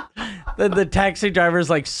 The taxi driver's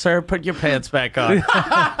like, sir, put your pants back on.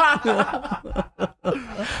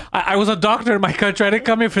 I was a doctor in my country. I didn't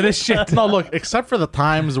come here for this shit. No, look. Except for the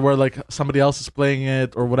times where like somebody else is playing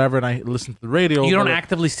it or whatever, and I listen to the radio. You don't but, like,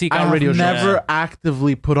 actively seek I out have radio shows. never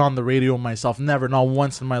actively put on the radio myself. Never, not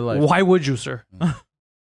once in my life. Why would you, sir? I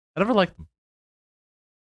never liked them.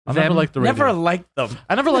 I Them? never liked the radio. Never liked them.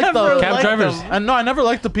 I never liked Never the Cab liked drivers. them. And no, I never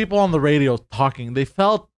liked the people on the radio talking. They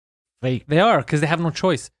felt fake. They are, because they have no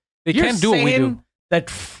choice. They You're can't do what we do. saying that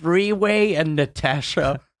Freeway and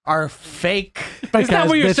Natasha are fake? Is that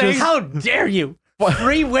what you're saying? How dare you?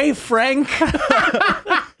 Freeway Frank?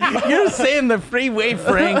 You're saying the Freeway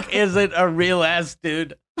Frank isn't a real ass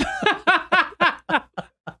dude?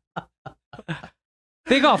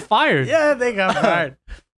 They got fired. Yeah, they got fired.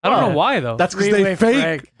 I don't know why, though. That's because Freeway they fake.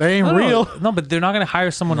 Frank. They ain't No, real. No, but they're not going to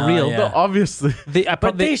hire someone No, real. yeah. No, obviously.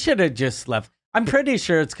 But they should have just left. I'm pretty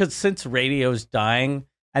sure it's because since radio's dying,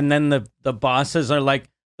 and then the bosses are like,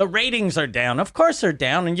 the ratings are down. Of course they're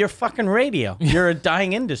down, and you're fucking radio. You're a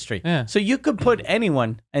dying industry. Yeah. So you could put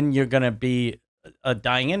anyone, and you're gonna be a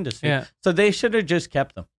dying industry. Yeah. So they should have just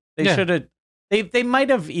kept them. They Yeah. should have. They might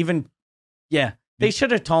have even. Yeah. They should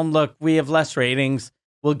have told them, look, we have less ratings.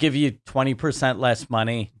 We'll give you 20% less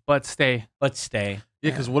money, But stay. but stay.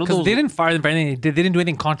 Yeah, because what are Because those? they didn't fire them for anything. They didn't do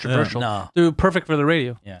anything controversial. No. They were perfect for the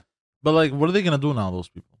radio. But like, what are they gonna do now? Those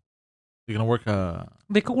people? They're gonna work.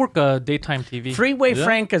 They could work daytime TV. Freeway Yeah.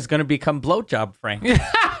 Frank is gonna become blowjob Frank.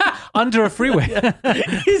 Under a freeway.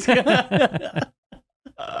 He's gonna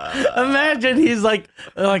imagine he's like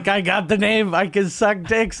I got the name. I can suck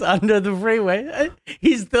dicks under the freeway.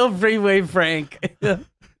 He's still Freeway Frank.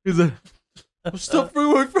 He's a. I'm still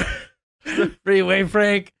freeway. Freeway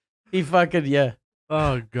Frank. He fucking yeah.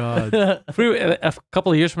 Oh god. Freeway. A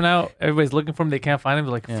couple of years from now, everybody's looking for him. They can't find him.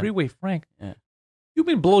 They're like, Yeah. Freeway Frank. Yeah. You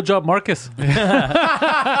mean blowjob Marcus?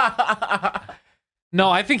 No,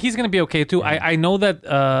 I think he's gonna be okay too. I know that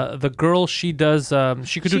the girl she does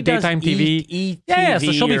she could do daytime TV. Yeah,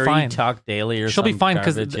 so she'll be fine. Talk Daily or She'll be some fine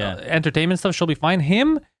because garbage, yeah. entertainment stuff. She'll be fine.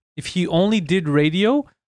 Him, if he only did radio,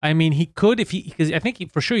 I mean, he could because I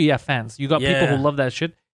think for sure you have fans. You got people Yeah. who love that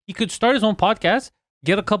shit. He could start his own podcast,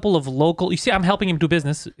 get a couple of local. You see, I'm helping him do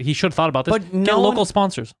business. He should have thought about this. But Get no local one-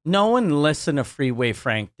 sponsors. No one listen to Freeway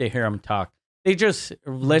Frank to hear him talk. They just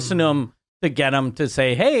listen to him to get him to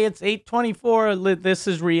say, "Hey, it's 8:24. This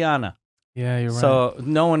is Rihanna." Yeah, you're So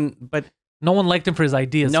no one, but no one liked him for his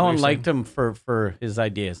ideas. no one liked him for his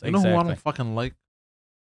ideas. You know who I Exactly. don't fucking like?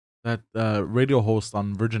 That radio host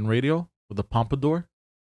on Virgin Radio with the pompadour.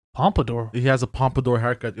 Pompadour. He has a pompadour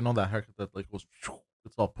haircut. You know that haircut that like goes.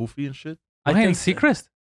 It's all poofy and shit. Ryan think Seacrest.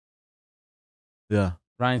 Yeah.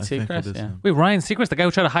 Ryan I think it Seacrest. is Yeah. him. Wait, Ryan Seacrest, the guy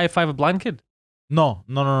who tried to high five a blind kid No.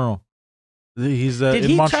 He's Did in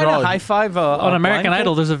he Montreal. try to high five on American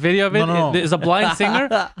Idol. There's a video of it. No. There's a blind singer,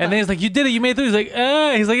 and then he's like, "You did it. You made it through." He's like,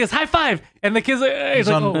 "He's like, it's high five," and the kid's like, He's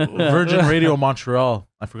like, on "Oh." Virgin Radio Montreal.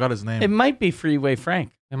 I forgot his name. It might be Freeway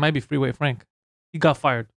Frank. It might be Freeway Frank. He got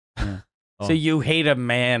fired. Oh. So you hate a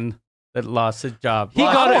man that lost his job. He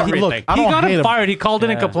Well, got I it. don't- everything. look, I He don't got hate him him. fired. He called in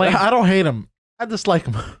and Yeah. complained. I don't hate him. I dislike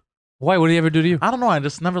him. Why? What did he ever do to you? I don't know. I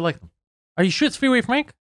just never liked him. Are you sure it's Freeway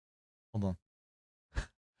Frank? Hold on.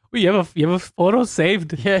 Wait, you have a photo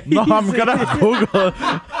saved? Yeah, No, I'm gonna Google.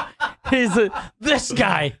 He's this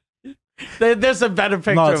guy. There's a better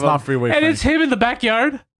picture No, of it's him. not Freeway And Frank. it's him in the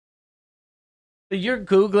backyard. So you're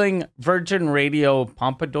Googling Virgin Radio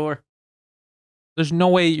Pompadour? There's no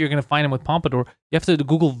way you're gonna find him with Pompadour. You have to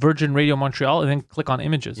Google Virgin Radio Montreal and then click on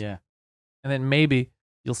images. Yeah. And then maybe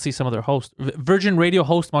you'll see some of their hosts. Virgin Radio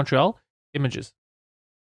host Montreal images.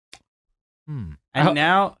 Hmm. And How-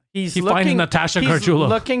 now he's He finds looking, Natasha he's Gargiulo.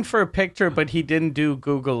 looking for a picture, but he didn't do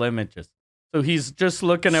Google Images. So he's just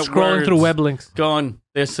looking at Scrolling words, through web links. going,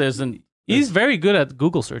 this isn't. He's very good at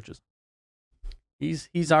Google searches.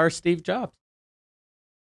 He's our Steve Jobs.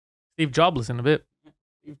 Steve Jobless in a bit.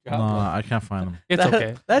 Steve No, Jobs. I can't find him. It's That-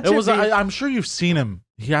 okay. That It should was. be- I'm sure you've seen him.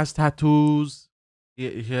 He has tattoos.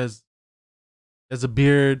 He has a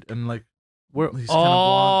beard and like. Where he's kind of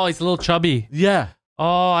blonde. Oh, he's a little chubby. Yeah.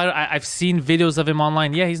 Oh, I've seen videos of him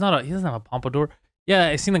online. Yeah, he doesn't have a pompadour. Yeah,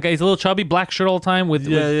 I've seen the guy. He's a little chubby, black shirt all the time with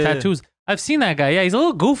Yeah. tattoos. I've seen that guy. Yeah, he's a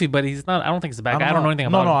little goofy, but he's not. I don't think he's a bad guy. I don't know anything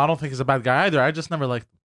about No, him. I don't think he's a bad guy either. I just never liked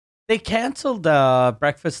him. They canceled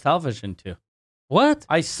Breakfast Television too. What?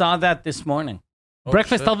 I saw that this morning.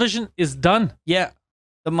 Breakfast shit. television is done. Yeah,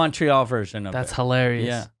 the Montreal version of That's it. hilarious.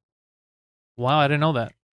 Yeah, Wow, I didn't know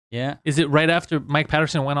that. yeah. Is it right after Mike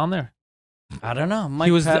Patterson went on there? I don't know. Mike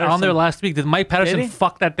He was on there Patterson- last week. Did Mike Patterson he?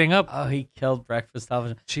 fuck that thing up? Oh, he killed Breakfast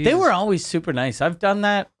Television. They Jesus. were always super nice. I've done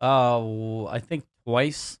that. I think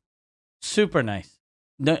twice. Super nice.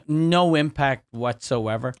 No impact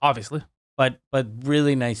whatsoever. Obviously. But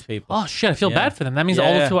really nice people. Oh shit! I feel Yeah. bad for them. That means all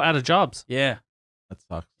Yeah. those people are out of jobs. Yeah, That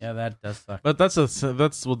sucks. yeah. That does suck. But that's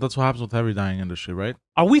what happens with every dying industry, right?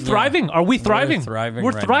 Are we Yeah. thriving? Are we thriving? We're thriving.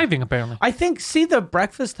 We're right now. thriving apparently. I think. See, the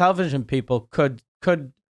Breakfast Television people could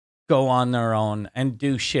go on their own and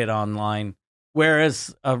do shit online,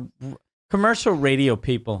 whereas commercial radio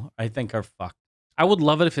people, I think, are fucked. I would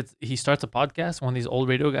love it if he starts a podcast, one of these old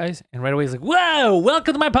radio guys, and right away he's like, "Whoa,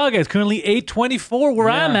 welcome to my podcast. Currently 8:24 where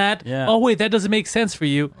Yeah, I'm at. yeah. Oh wait, that doesn't make sense for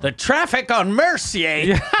you." The traffic on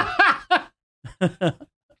Mercier.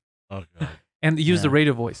 Oh god. And use the Yeah.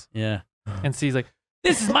 radio voice, Yeah. and see, he's like,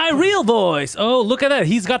 "This is my real voice. Oh, look at that.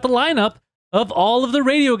 He's got the lineup of all of the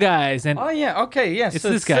radio guys." And Oh yeah. Okay. Yes. It's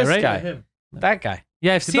this guy, right? Him. That guy.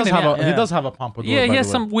 yeah, I've He seen does him. have Yeah, a he does have a pompadour. yeah, he by has the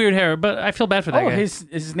way. some weird hair, but I feel bad for that Oh, guy.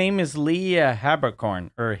 his name is Lee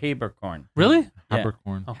Habercorn or Habercorn. Really? Yeah.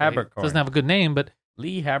 Habercorn. Okay, Habercorn. doesn't have a good name, but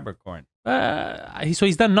Lee Habercorn. so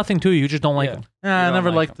he's done nothing to you. You just don't like Yeah. him. Yeah, I don't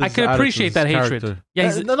never like liked. him. I his can appreciate attitude, that his hatred. character. Yeah,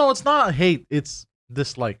 he's no, it's not hate. It's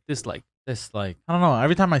dislike. dislike. Dislike. I don't know.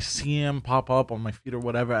 Every time I see him pop up on my feed or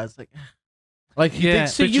whatever, I was like he Yeah.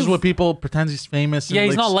 takes So pictures you've- with people, pretends he's famous. and, Yeah,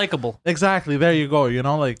 he's like, not likable. Exactly. There you go. You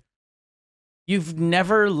know, like You've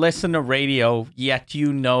never listened to radio, yet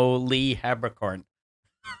you know Lee Habercorn.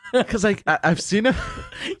 because I've seen him.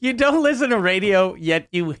 You don't listen to radio, yet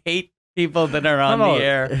you hate people that are on No, the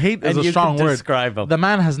air. hate is and a you strong can word. describe them. The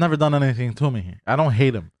man has never done anything to me. I don't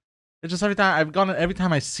hate him. It's just every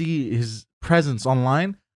time I see his presence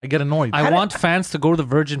online, I get annoyed. I want fans to go to the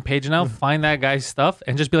Virgin page now, find that guy's stuff,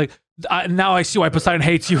 and just be like, now I see why Poseidon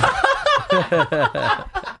hates you.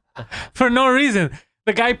 For no reason.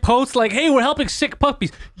 The guy posts like, "Hey, we're helping sick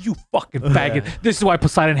puppies." You fucking faggot. This is why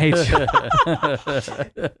Poseidon hates you.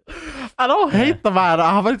 I don't hate the man.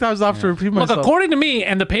 How many times I have to repeat Look, myself? according to me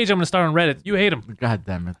and the page I'm going to start on Reddit, you hate him. God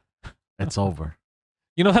damn it. It's over.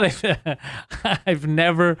 You know that I've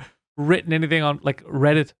never written anything on like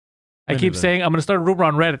Reddit. I Me keep neither. saying I'm going to start a rumor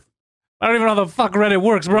on Reddit. I don't even know how the fuck Reddit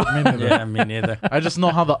works, bro. Me neither. Yeah, me neither. I just know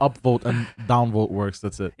how the upvote and downvote works.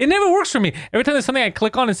 That's it. It never works for me. Every time there's something I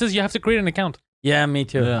click on, it says you have to create an account. Yeah, me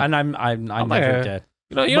too. Yeah. And I I'm never like, did.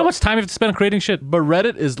 You know how much time you have to spend on creating shit? But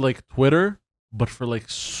Reddit is like Twitter, but for like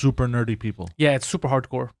super nerdy people. Yeah, it's super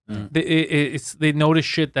hardcore. Mm. They notice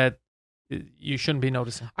shit that you shouldn't be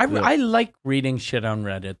noticing. I like reading shit on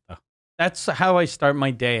Reddit though. That's how I start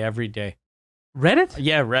my day every day. Reddit?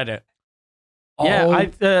 Yeah, Reddit. Yeah,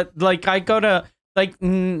 I go to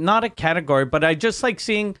not a category, but I just like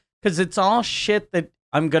seeing because it's all shit that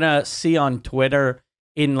I'm gonna see on Twitter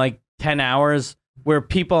in like 10 hours, where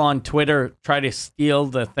people on Twitter try to steal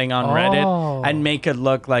the thing on Reddit and make it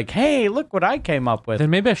look like, hey, look what I came up with. Then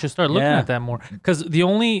maybe I should start looking Yeah. at that more. Because the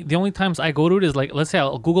only times I go to it is like, let's say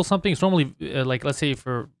I'll Google something. It's normally like, let's say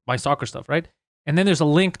for my soccer stuff, right? And then there's a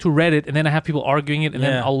link to Reddit, and then I have people arguing it, and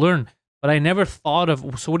then Yeah. I'll learn. but I never thought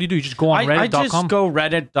of. So what do? You just go on I Reddit.com? just go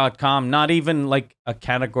Reddit.com, not even like a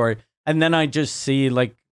category, and then I just see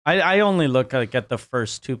like I only look like at the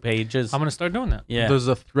first 2 pages. I'm gonna start doing that. Yeah, There's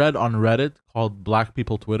a thread on Reddit called Black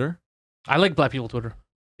People Twitter. I like black people Twitter.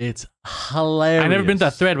 It's hilarious. I've never been to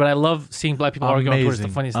that thread, but I love seeing black people argue on Twitter. It's the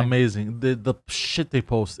funniest thing. Amazing. The shit they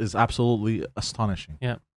post is absolutely astonishing.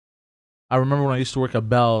 Yeah. I remember when I used to work at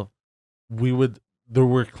Bell, there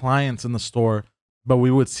were clients in the store, but we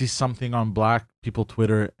would see something on Black People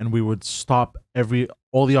Twitter and we would stop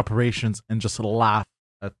all the operations and just laugh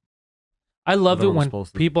at. I love it whatever was when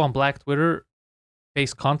posted. people on Black Twitter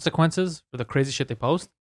face consequences for the crazy shit they post,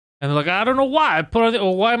 and they're like, I don't know why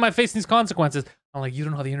why am I facing these consequences? I'm like, you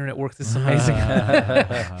don't know how the internet works. This is amazing.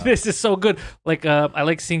 This is so good. Like, I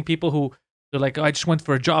like seeing people who they're like, I just went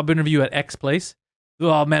for a job interview at X place.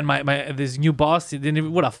 Oh man, my this new boss, he didn't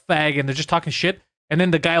even, what a fag, and they're just talking shit. And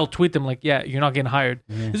then the guy will tweet them like, yeah, you're not getting hired.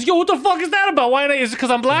 He's like, yo, what the fuck is that about? Why not? Is it because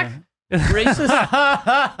I'm black? racist.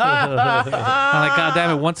 I'm like, God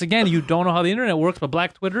damn it! Once again, you don't know how the internet works, but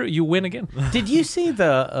Black Twitter, you win again. Did you see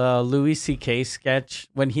the Louis C.K. sketch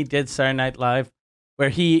when he did Saturday Night Live, where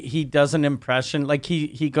he does an impression, like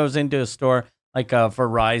he goes into a store like a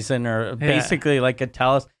Verizon or basically like a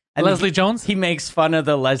Telus. And Leslie Jones? He makes fun of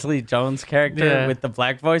the Leslie Jones character with the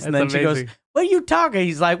black voice, and then That's she amazing. goes, "What are you talking?"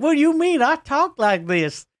 He's like, "What do you mean? I talk like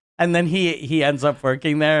this." And then he ends up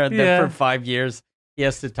working there, and then for 5 years he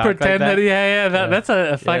has to talk Pretend like that. yeah. That's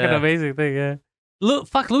a fucking Yeah. amazing thing. Yeah.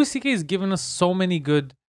 Louis C.K. has given us so many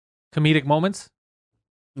good comedic moments,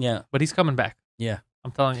 Yeah, but he's coming back. yeah.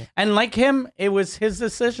 I'm telling you. And like him, it was his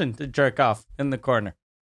decision to jerk off in the corner.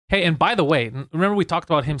 Hey, and by the way, remember we talked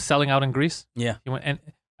about him selling out in Greece? Yeah. He went, and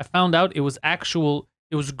I found out it was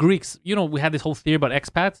Greeks. You know, we had this whole theory about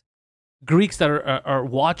expats. Greeks that are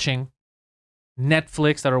watching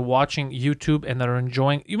Netflix, that are watching YouTube, and that are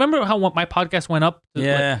enjoying. You remember how my podcast went up?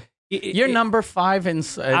 Yeah. You're number 5 in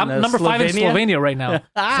I'm number 5 in Slovenia right now.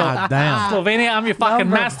 God damn. Slovenia, I'm your fucking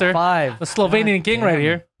Number master. 5. The Slovenian king right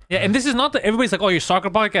here. Yeah, and this is not everybody's like, oh, your soccer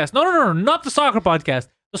podcast. No, not the soccer podcast.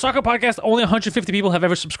 The soccer podcast, only 150 people have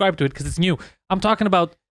ever subscribed to it because it's new. I'm talking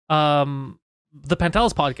about the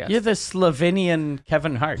Pantelis podcast. You're the Slovenian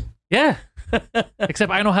Kevin Hart. Yeah.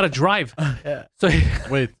 Except I know how to drive. Yeah. So he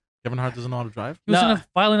Wait, Kevin Hart doesn't know how to drive? was in No. a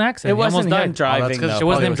violent accident. It He almost wasn't him died. driving. 'cause though. it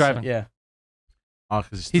wasn't him was- driving. Yeah. Oh,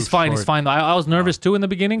 'cause He's too fine. He's short. fine. Though. I was nervous too in the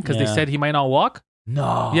beginning because they Yeah. said he might not walk.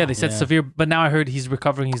 No. Yeah, they said Yeah. severe, but now I heard he's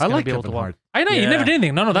recovering. He's I going like to be able Kevin to walk. Hart. I know, he Yeah. never did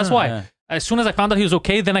anything. No, that's why. Yeah. As soon as I found out he was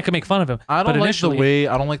okay, then I could make fun of him. I But don't like initially,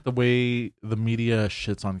 the way the media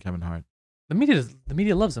shits on Kevin Hart. the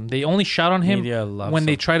media loves him. They only shout on him Media loves when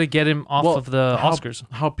they him. try to get him off Well, of the how- Oscars.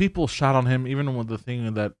 How people shout on him, even with the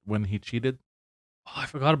thing that when he cheated. Oh, I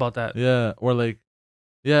forgot about that. Yeah, or like,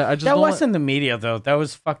 yeah, I just That don't wasn't the media though. That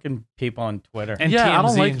was fucking people on Twitter. And yeah, I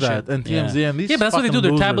don't TMZ like and that. shit. And TMZ and these. Yeah, but that's what they do. fucking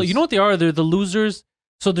They're tabloid. losers. You know what they are? They're the losers.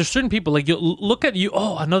 So there's certain people like you look at you.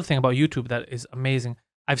 Oh, another thing about YouTube that is amazing.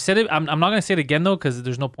 I've said it. I'm not gonna say it again though because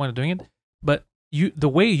there's no point of doing it. But the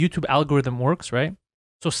way YouTube algorithm works, right?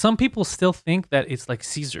 So some people still think that it's like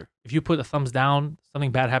Caesar. If you put a thumbs down,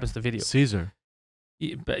 something bad happens to the video. Caesar.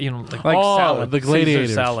 But, you know, like Like Oh, salad. the Caesar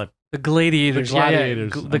gladiators. salad. the gladiators. The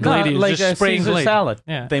gladiators. Yeah, the No, gladiators like just a spraying Caesar glade. salad.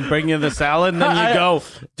 Yeah. They bring you the salad and then you go,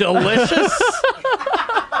 delicious.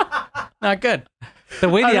 Not good. The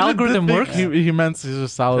way I the didn't algorithm think works. He meant Caesar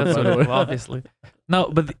salad. That's By what the it, way. obviously. No,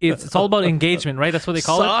 but it's all about engagement, right? That's what they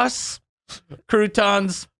call it. Sauce,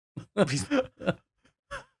 croutons.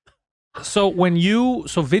 So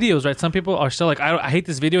videos, right? Some people are still like, I hate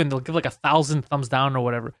this video, and they'll give like 1,000 thumbs down or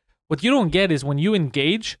whatever. What you don't get is when you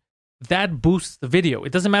engage, that boosts the video.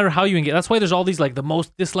 It doesn't matter how you engage. That's why there's all these like the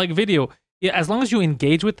most disliked video. Yeah, as long as you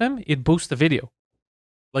engage with them, it boosts the video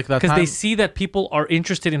Like that because time. they see that people are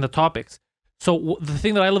interested in the topics. So the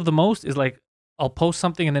thing that I love the most is like I'll post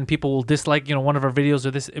something and then people will dislike, one of our videos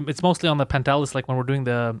or this. It's mostly on the Pantelis, like when we're doing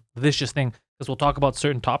the This Just thing, because we'll talk about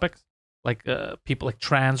certain topics, like people like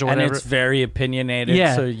trans or And whatever. it's very opinionated,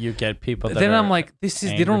 Yeah. so you get people that Then are I'm like, they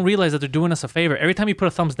angry. don't realize that they're doing us a favor. Every time you put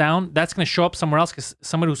a thumbs down, that's going to show up somewhere else because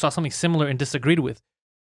somebody who saw something similar and disagreed with,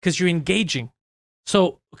 because you're engaging.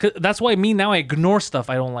 So that's why now I ignore stuff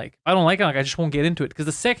I don't like. If I don't like it, I just won't get into it. Because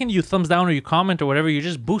the second you thumbs down or you comment or whatever, you're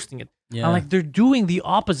just boosting it. Yeah. I'm like, they're doing the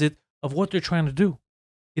opposite of what they're trying to do.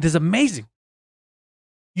 It is amazing.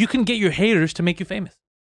 You can get your haters to make you famous.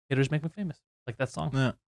 Haters make me famous. Like that song.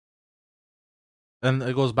 Yeah. And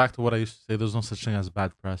it goes back to what I used to say. There's no such thing as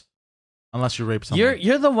bad press, unless you rape someone.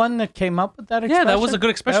 You're the one that came up with that Yeah, expression? that was a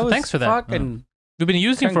good expression. was Thanks for that. Fucking We've been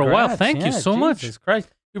using it for a while. congrats. Thank you Yeah, so much. Jesus Christ.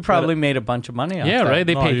 You probably made a bunch of money off Yeah, that. right?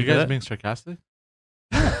 They no, paid are you you for guys that. being sarcastic?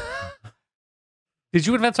 Did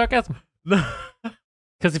you invent sarcasm?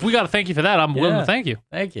 Because if we got to thank you for that, I'm willing to thank you.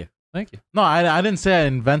 Thank you. Thank you. No, I didn't say I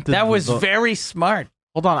invented. That was very smart.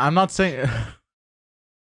 Hold on, I'm not saying.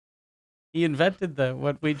 He invented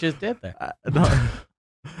what we just did there. No,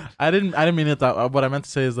 I didn't mean it that. What I meant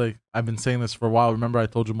to say is like I've been saying this for a while. Remember, I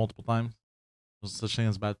told you multiple times. There's such thing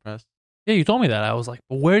as bad press. Yeah, you told me that. I was like,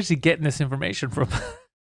 but where's he getting this information from?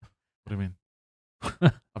 What do you mean?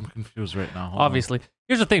 I'm confused right now. Hold Obviously.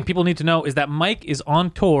 Here's the thing people need to know is that Mike is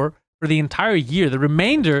on tour for the entire year, the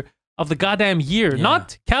remainder of the goddamn year,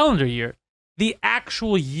 not calendar year, the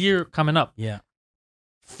actual year coming up. Yeah.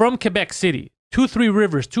 From Quebec City to Three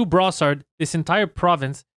Rivers to Brossard, this entire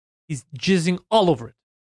province, he's jizzing all over it.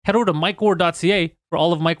 Head over to mikeward.ca for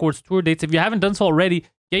all of Mike Ward's tour dates. If you haven't done so already,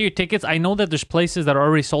 get your tickets. I know that there's places that are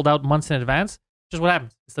already sold out months in advance. Just what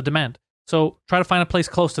happens. It's the demand. So try to find a place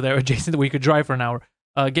close to there, adjacent, where you could drive for an hour.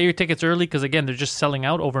 Get your tickets early because, again, they're just selling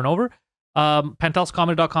out over and over.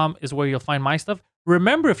 Pantelscomedy.com is where you'll find my stuff.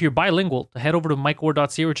 Remember, if you're bilingual, to head over to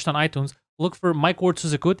mikeward.ca or just on iTunes. Look for Mike Ward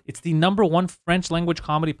Sous Écoute. It's the #1 French language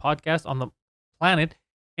comedy podcast on the planet.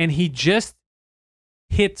 And he just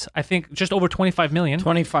hit, I think, just over 25 million.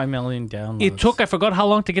 25 million downloads. It took, I forgot how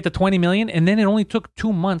long to get to 20 million. And then it only took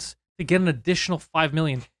 2 months to get an additional 5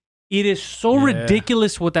 million. It is so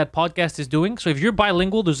ridiculous what that podcast is doing. So if you're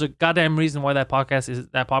bilingual, there's a goddamn reason why that podcast is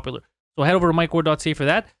that popular. So head over to mikeward.ca for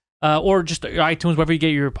that. Or just iTunes, wherever you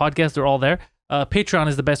get your podcast, they're all there. Patreon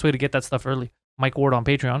is the best way to get that stuff early. Mike Ward on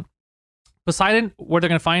Patreon. Poseidon, where they're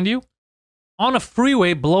going to find you? On a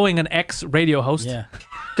freeway blowing an ex-radio host. Yeah.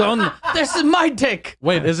 Going, this is my dick.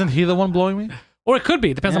 Wait, isn't he the one blowing me? Or it could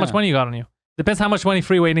be. Depends how much money you got on you. Depends how much money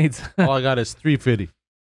Freeway needs. All I got is $350.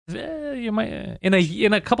 You might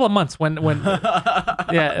in a couple of months when the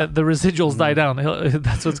residuals die down.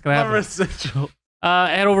 That's what's going to happen. Residual.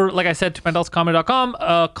 Head over, like I said, to pantelscomedy.com,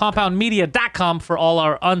 compoundmedia.com for all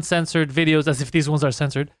our uncensored videos, as if these ones are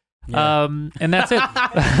censored. Yeah. And that's it.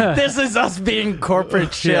 This is us being corporate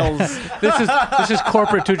shills. This is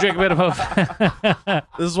corporate to drink a bit of.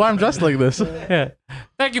 This is why I'm dressed like this. Yeah.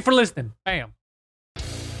 Thank you for listening. Bam.